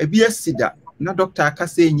 A beer sida, na doctor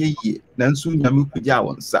Casse ye, Nansu Yamu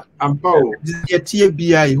Pujawonsa. Ampo. Yet ye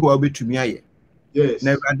be I who are to me. Yes.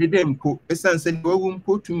 Never did them put a sense and won't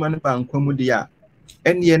put to man Comodia.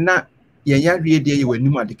 And ye not ye yari day you were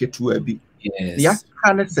new get to a bit. Yes.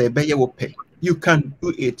 Cannot say by your pay. You can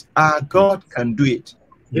do it. Our God can do it.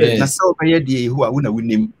 Yes. Na so by ye who are winning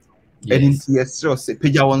him. And in TSO say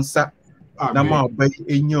Pujawonsa. Nama by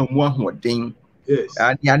a new one ding. Yes.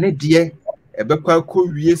 And Yane dear. Ebekwa ko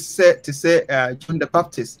wie se to say John the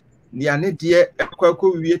Baptist ni ane die ebekwa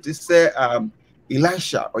ko wie to say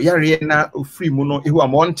Elisha oyare na ofri mu no ehu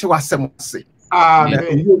amonte wasem se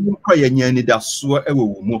Amen. ewu mu kwa yanya ni da so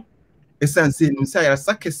ewo mu esanse nim say ya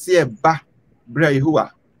sakese eba bra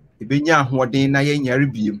Yehowa ebenya ahoden na yenyare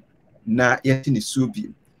biem na yeti ni so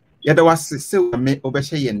biem yeda wase se me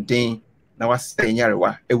obehye yenden na wase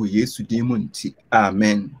yenyarewa ewo Yesu din mu nti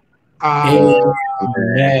amen.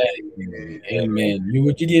 Amen. Me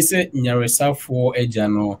would you say Nyaresafo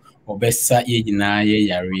Ejano or Bessa Yina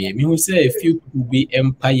Yari? Me who say a few Kubi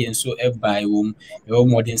Empire and so a by whom your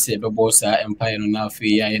modern say Babosa Empire no now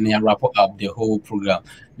fear and wrap up the whole program.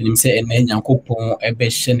 When say and then Yankopon a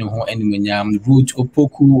beshen ho enemy root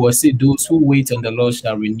opoku or say those who wait on the Lord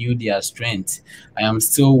shall renew their strength. I am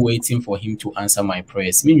still waiting for him to answer my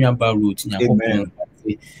prayers. Me about root Yankopon.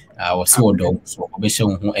 Was so dog so obesha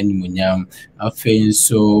ho animunyam afen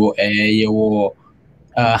so yewo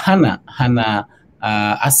Hannah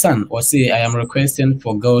Asan or say I am requesting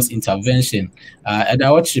for girls intervention and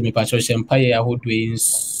I watch me patrol empire who doing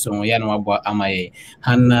so yanwa amaye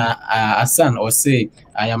Hannah Asan or say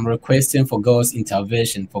I am requesting for girls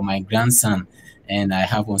intervention for my grandson and I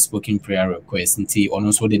have unspoken prayer request nti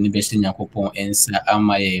ono so de ne be yakopon ensa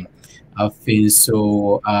amaye afen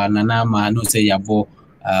so nanama no say yabo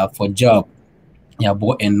for job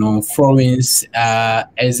yabo and no Florence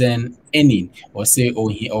as an ending or say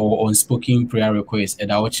or unspoken prayer request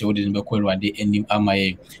and our children be kwelwa de enim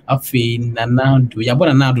amaye afi nanado yabo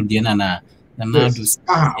nanado de nana nanado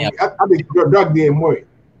drug game more.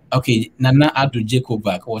 Okay, Nana Adu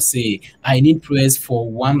Jacobac or say, I need prayers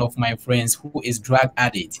for one of my friends who is drug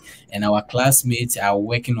addict and our classmates are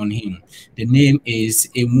working on him. The name is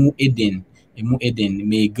Emu Eden.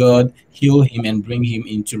 May God heal him and bring him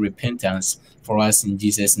into repentance for us in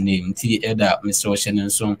Jesus' name. T Eda Mr.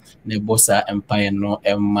 Shenanson Nebosa Empire no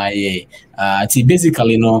MIA.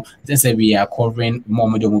 Basically no, just say we are covering more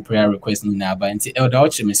modern prayer requests in Naba and T Elda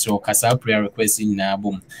Ochi Mr. Kasa prayer requests in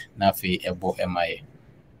Nabum Nafi Ebo MIA.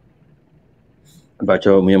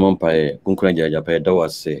 Bacho Miamon Pai, Kunkranja Japan,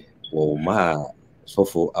 Dawase, or Ma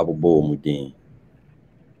Sofo Abubo Mudin.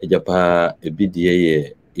 Ejapa a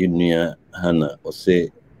BDA Unia Hannah or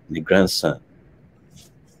say the grandson.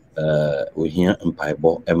 We hear Empire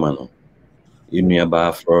Bo Emano. Unia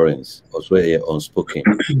Bar Florence, also a unspoken.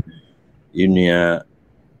 Unia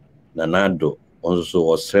Nanado also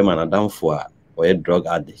was Sreman Adamfua or a drug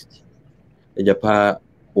addict. Ejapa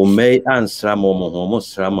o may answer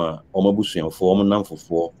almost Rama or Mabusian for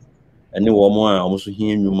Namfo, and no more almost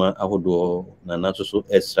hear Numa Ahodo, Nanato so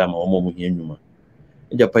Esram or Momu hear Numa.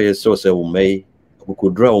 Ejapa so say o may who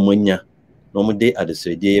could draw Munya, no more day at the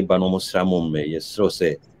Sede, but almost Ramon may, yes, so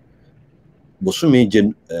say. Bosumi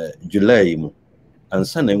July and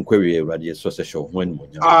Sun inquiry radius social when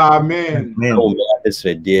Amen. This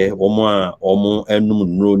dear, Oma, Omo, and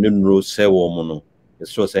no say woman, the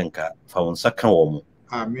Sosenka found second woman.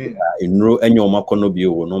 Amen. In no and your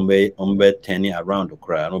Maconobio, no tenny around the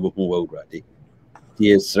cry, no book well ready.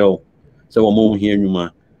 Yes, so a here,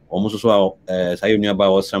 Numa, almost well as I knew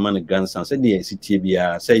about some grandson said, the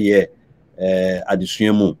CTBR say, yeah,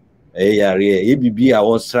 Adjei, ABB,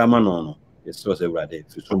 our Sramano. Yes, was a radi,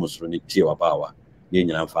 if you almost run it to your power, being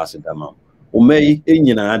an fast amount. umei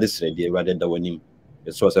enyina ade sredi Awurade da wanim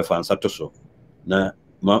eso se fa nsa to so na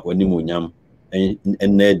ma wanim onyam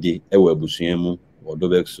enedi ewa abusua mu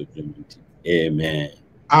odobe supremity. Amen.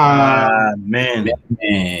 Amen.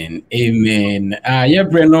 Amen. Amen. Yeah,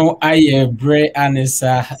 Breno, Bre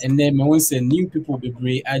Anissa, and then we say new people be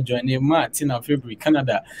brave. I join a Martin of February,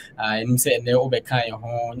 Canada. And say they overcome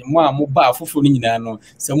home. Mobile for no.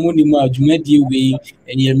 Some money more Jumedi way,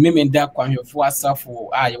 and your women that come here for us for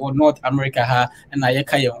North America ha, and I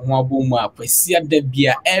kaya Wabuma, Precia de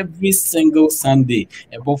Bia every single Sunday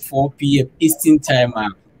about 4 p.m. Eastern time.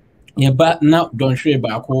 Yeah, but now don't share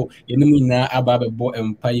back. Na ababo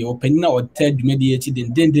empire open now or third mediated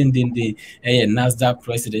din NASDAQ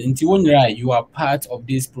president. Until one right, you are part of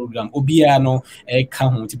this program. Obiano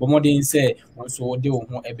count. But more than say, also they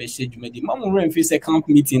won't ever shade medi. Mamu ren face a camp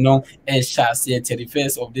meeting on shall say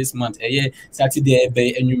 31st of this month. Saturday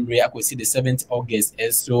by enumerate. I could see the 7th August.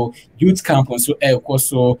 So youth camp also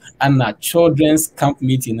so and children's camp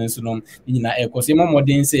meeting and so on. In a echo, say more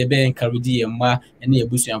than say be encourage ma any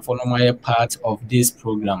abusian for my part of this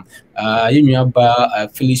program.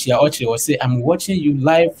 Felicia Okyere will say, I'm watching you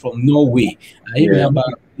live from Norway.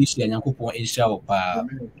 Felicia Nyankopon Asia Opa.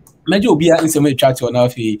 Major be in some chat on our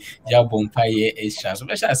Jabon Paye Asia. So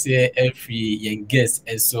let's say every young guest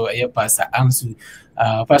and so a pastor Ansu.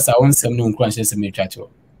 Pastor on some new crunches some chat.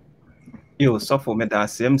 You suffer me that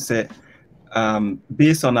same say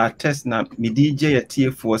based on our test now, DJ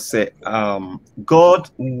TF4 say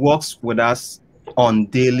God works with us on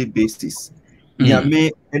daily basis.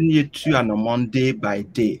 Yame any true and on day by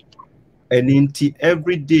day. And into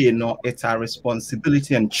every day, no, it's our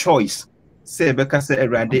responsibility and choice. Say because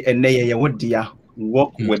every day and nay what dear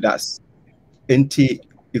walk with us. Into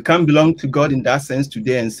you can't belong to God in that sense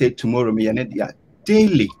today and say tomorrow me and dear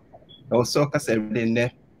daily. Also because every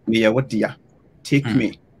day me what dear take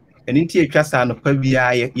me. And into a class and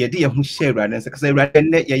a ye dear who share and because every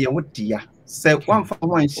day what dear. Say one for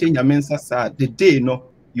one change the day no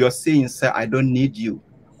you're saying sir I don't need you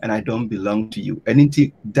and I don't belong to you. And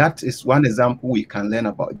indeed that is one example we can learn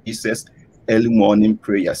about Jesus early morning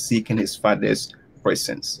prayer seeking his father's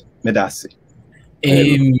presence. Medasi.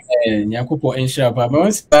 Amen. Yakupo inshallah. But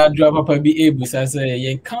once that papa be able to say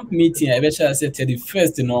ye camp meeting I bet say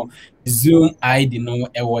 31st no Zoom ID no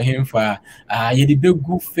ewo him for ye the big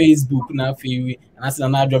good Facebook na fi and as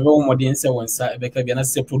na drive more than say one side because be na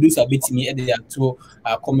say producer bit me e dey to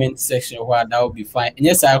comment section where that will be fine.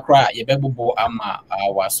 Yes I cry ye be bobo ama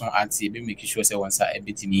wason anti be make sure say one side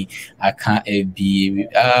bit me I can be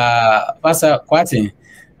Pastor Kwarteng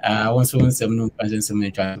once some no presence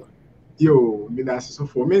some try. Yo, me that's so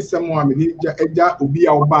for me someone me eja obi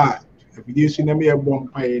a oba video so na me e bom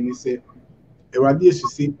pae ni say Ewade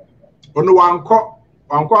esisi ono wanko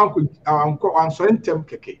anso ntem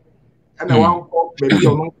keke ana wanko baby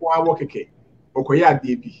ono nko awo keke okoye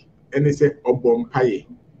ade bi ene say obom pae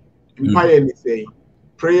ni say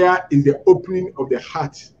prayer is the opening of the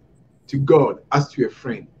heart to God as to a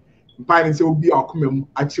friend. Pae ni say obi akomam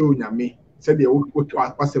ache onyame said the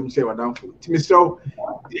wasem say wadanfo timisro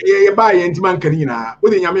ye ba ye ntima kan nyina wo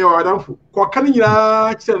de nyame wadanfo ko kan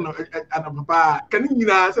nyina kire no anapapa kan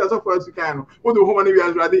nyina say so for su kan no wo de ho ma ne wi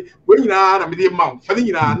azrade wo nyina na me de ma fa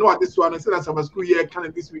nyina no ade so no say na sama school year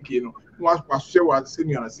kan this week no wa share wa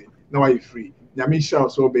senior na say na why free nyame sha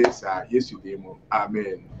so be sa yesu de mo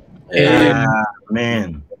amen.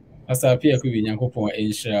 Amen. As Appiah Kubi Nyankopon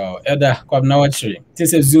Inshallah. Elder Kwabena Okyere.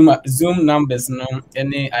 This is Zoom numbers no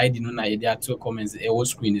any ID no na yede ato comments e wo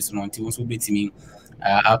screen is no nti so betimi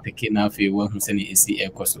apeke na fe wo hu se ne esi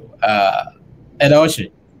ekoso. Elder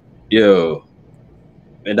Okyere. Yo.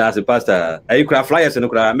 Me da se pastor. Ayi kura flyers no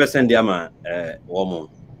kura me send dia ma wo mo.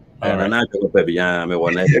 Na na jo pa bi ya me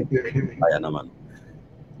wona aya na man.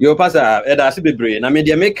 Yo pastor eda se bebre na me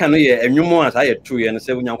dia me kan no ye enwumo as aye to ye no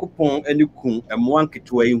se Nyankopon ani kun emo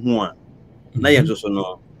anketo ayi hu a na yenso so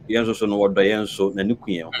no wodo yenso na ni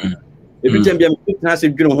kun ye ho ebi tem bia me tena se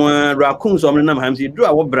dwene ho ra kun so me na ham se du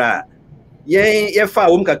a wo bra ye fa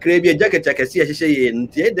wo kakra bi jacket akese ye hye ye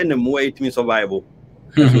nti e de na mo ayi timi survival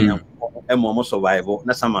Nyankopon emo mo survival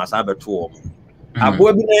na sama asa beto wo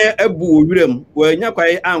abo bi na ebu owirem wo nya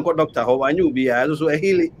kwai anko doctor ho wa nya obi a so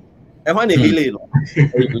ehili ehwane hile no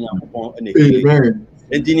Nyankopon ene hile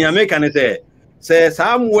enti America ne say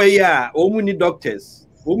somewhere ya omuni doctors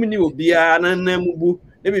omuni obia na namubu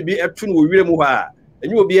ne bibi etu no wire mu ha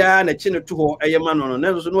enye obia na chi ne to ho eyema no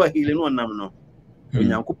na so no hile no nam no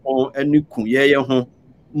Nyankopon ene ku ye ho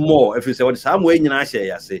more if you say what somewhere nyina hye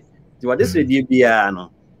ya say ti wade se die bia no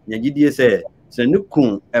nyagidie se ne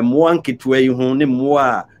ku emo anketo ayi ho ne mo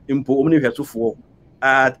a impo omuni hwetofo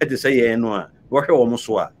a ete say ye no a wo hwe wo mo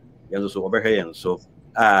so a Yes, so over here, and so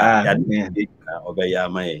Amen.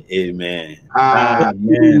 Amen.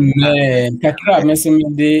 Amen. Kakra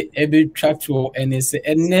mesomede ebe twato enese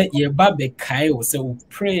enne ye ba be kai wo se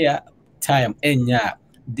prayer time enya.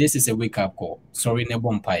 This is a wake up call. Sorry ne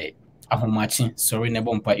bompae. Ahomachi, sorry ne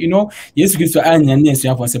bompae. You know, Yesu Kristo anya ne nsu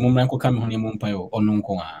afon se momran ko kam ho ne bompae o ono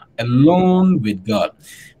nko a. Alone with God.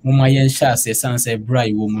 Moma yen sha se sanse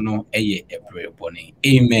brai wo mu no eye e prayer boni.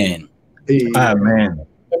 Amen. Amen.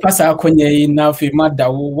 Pasa akonye na fe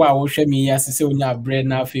madawo wa wo hwe mi asese onya bre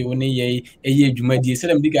na fe oni ye eye dwumadi se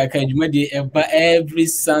dem diga kan dwumadi eba every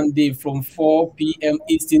Sunday from 4 p.m.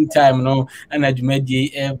 Eastern time no and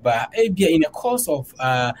dwumadi eba ebia in the course of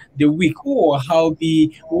the week or how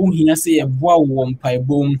be wo hia se ye boa wo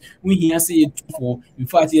mpaebom wo hia se ye tufo in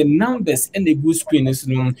fact your numbers and the good screen is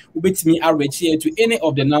no wo betimi areche to any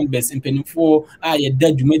of the numbers in penifo ye da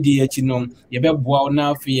dwumadi achi no ye be boa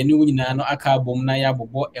na fe ye ne wo nyina no aka bom na ya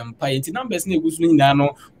bobo empire nti numbers na egusu nyina no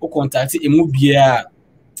o contact emu bia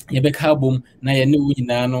ye be ka bom na ye ne wo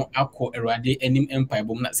nyina no akọ Awurade anim empire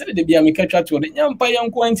bom na se de bia me ka twato ne empire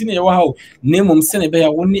nko anti ne ye wa ha ne mom se ne be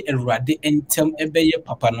ya wo ne Awurade entem ebe ye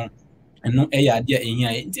papa no eno eya ade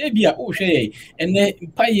ehia nti bia o hwe ye ene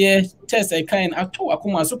empire test I kind ato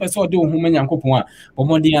akoma so pese ode ohuma nyankopon a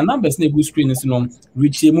bomodin numbers na egu screen no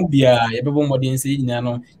reach emu bia ye be bomodin se nyina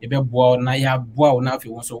no ye be boa na ya boa na afi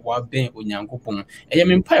won so wa ben onyankopon eye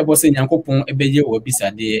me empire bo se nyankopon ebeye wo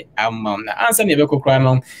bisade amma na answer ne be kokra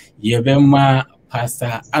no ye be ma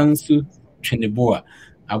pastor Ansu Twineboa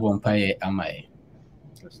abompaye amae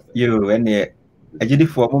Yo ene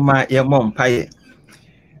agidifo moma ye mompaye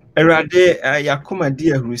Erade yakoma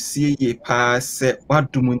di ahrusie ye pa se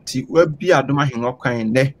wadum nti wabi adom ahenwa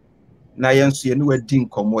kwan ne na yenso ye ne wadi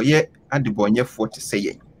nkomo ye adebonyefo te se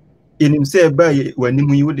ye enim se ba ye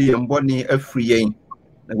wanim yi wode ye mbone afri yen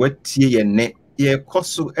na watie ye ne ye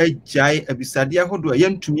koso Adjei abisade ahodo ye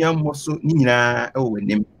ntumi ammoso ni nyina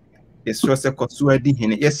wanim ye sro se koso adi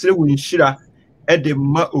hene ye sre wo nhira ede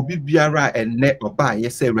ma obi biara enne oba ye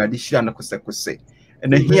se Awurade hira na kosekose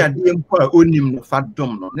and here de mpo a onim no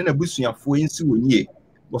fadom no ne na busuafo yinsi wonye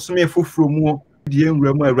bosome foforo mu de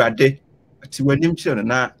enwura mu Awurade ati wanim kire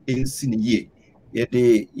na ensi ne ye ye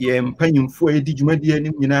de ye mpanyimfo edi dwumadi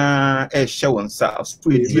anim nyina ehye wonsa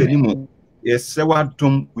aso edi anim ye se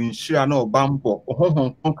wadom winhira na obambo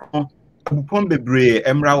ohonhon konkon abupon bebre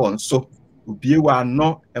emra wonso obie wa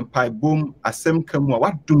no empaibom asem kamu a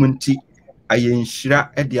wadom nti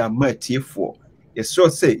ayenhira e de amatiefo ye so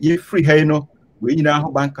say ye free hay no we nyina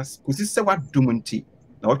ho banka kusi se wadum nti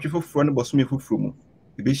na wotwefoforo ne bosome foforo mu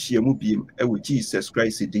ebehia mu biem e wo Jesus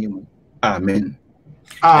Christ din mu amen.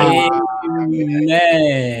 Amen.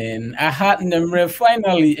 Aha nemre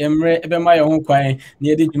finally emre ebe ma ye ho kwan na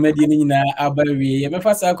ye de dwumadi ni nyina abawie ye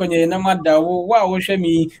mefa sa akonye na madawo wa wo hwe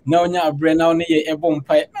mi na onya abre na one ye ebo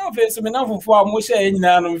mpai na fe so me na fofo a mo hye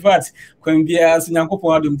nyina no in fact kwan bia so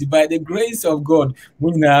nyankopon adom di by the grace of God mo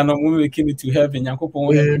nyina no mo making it to heaven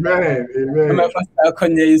nyankopon amen mefa sa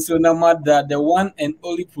akonye so na mada the one and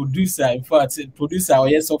only producer in fact producer o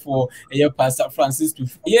yes of ye Pastor Francis to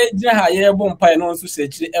ye gina ha ye ebo mpai no so se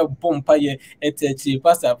bompa ye etechi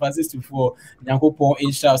Pastor Francis to for nyankopon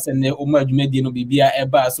insha se ne o ma adwumadi no bibia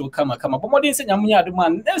eba so kama bomodin se nyamunya adoma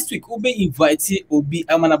next week obe invite obi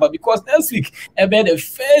amanaba because next week ebe the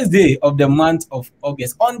first day of the month of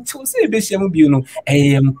August until say be shemu bi no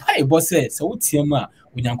mpa bo se wotiam a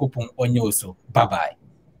onyankopon onye oso bye bye.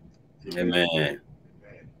 Amen.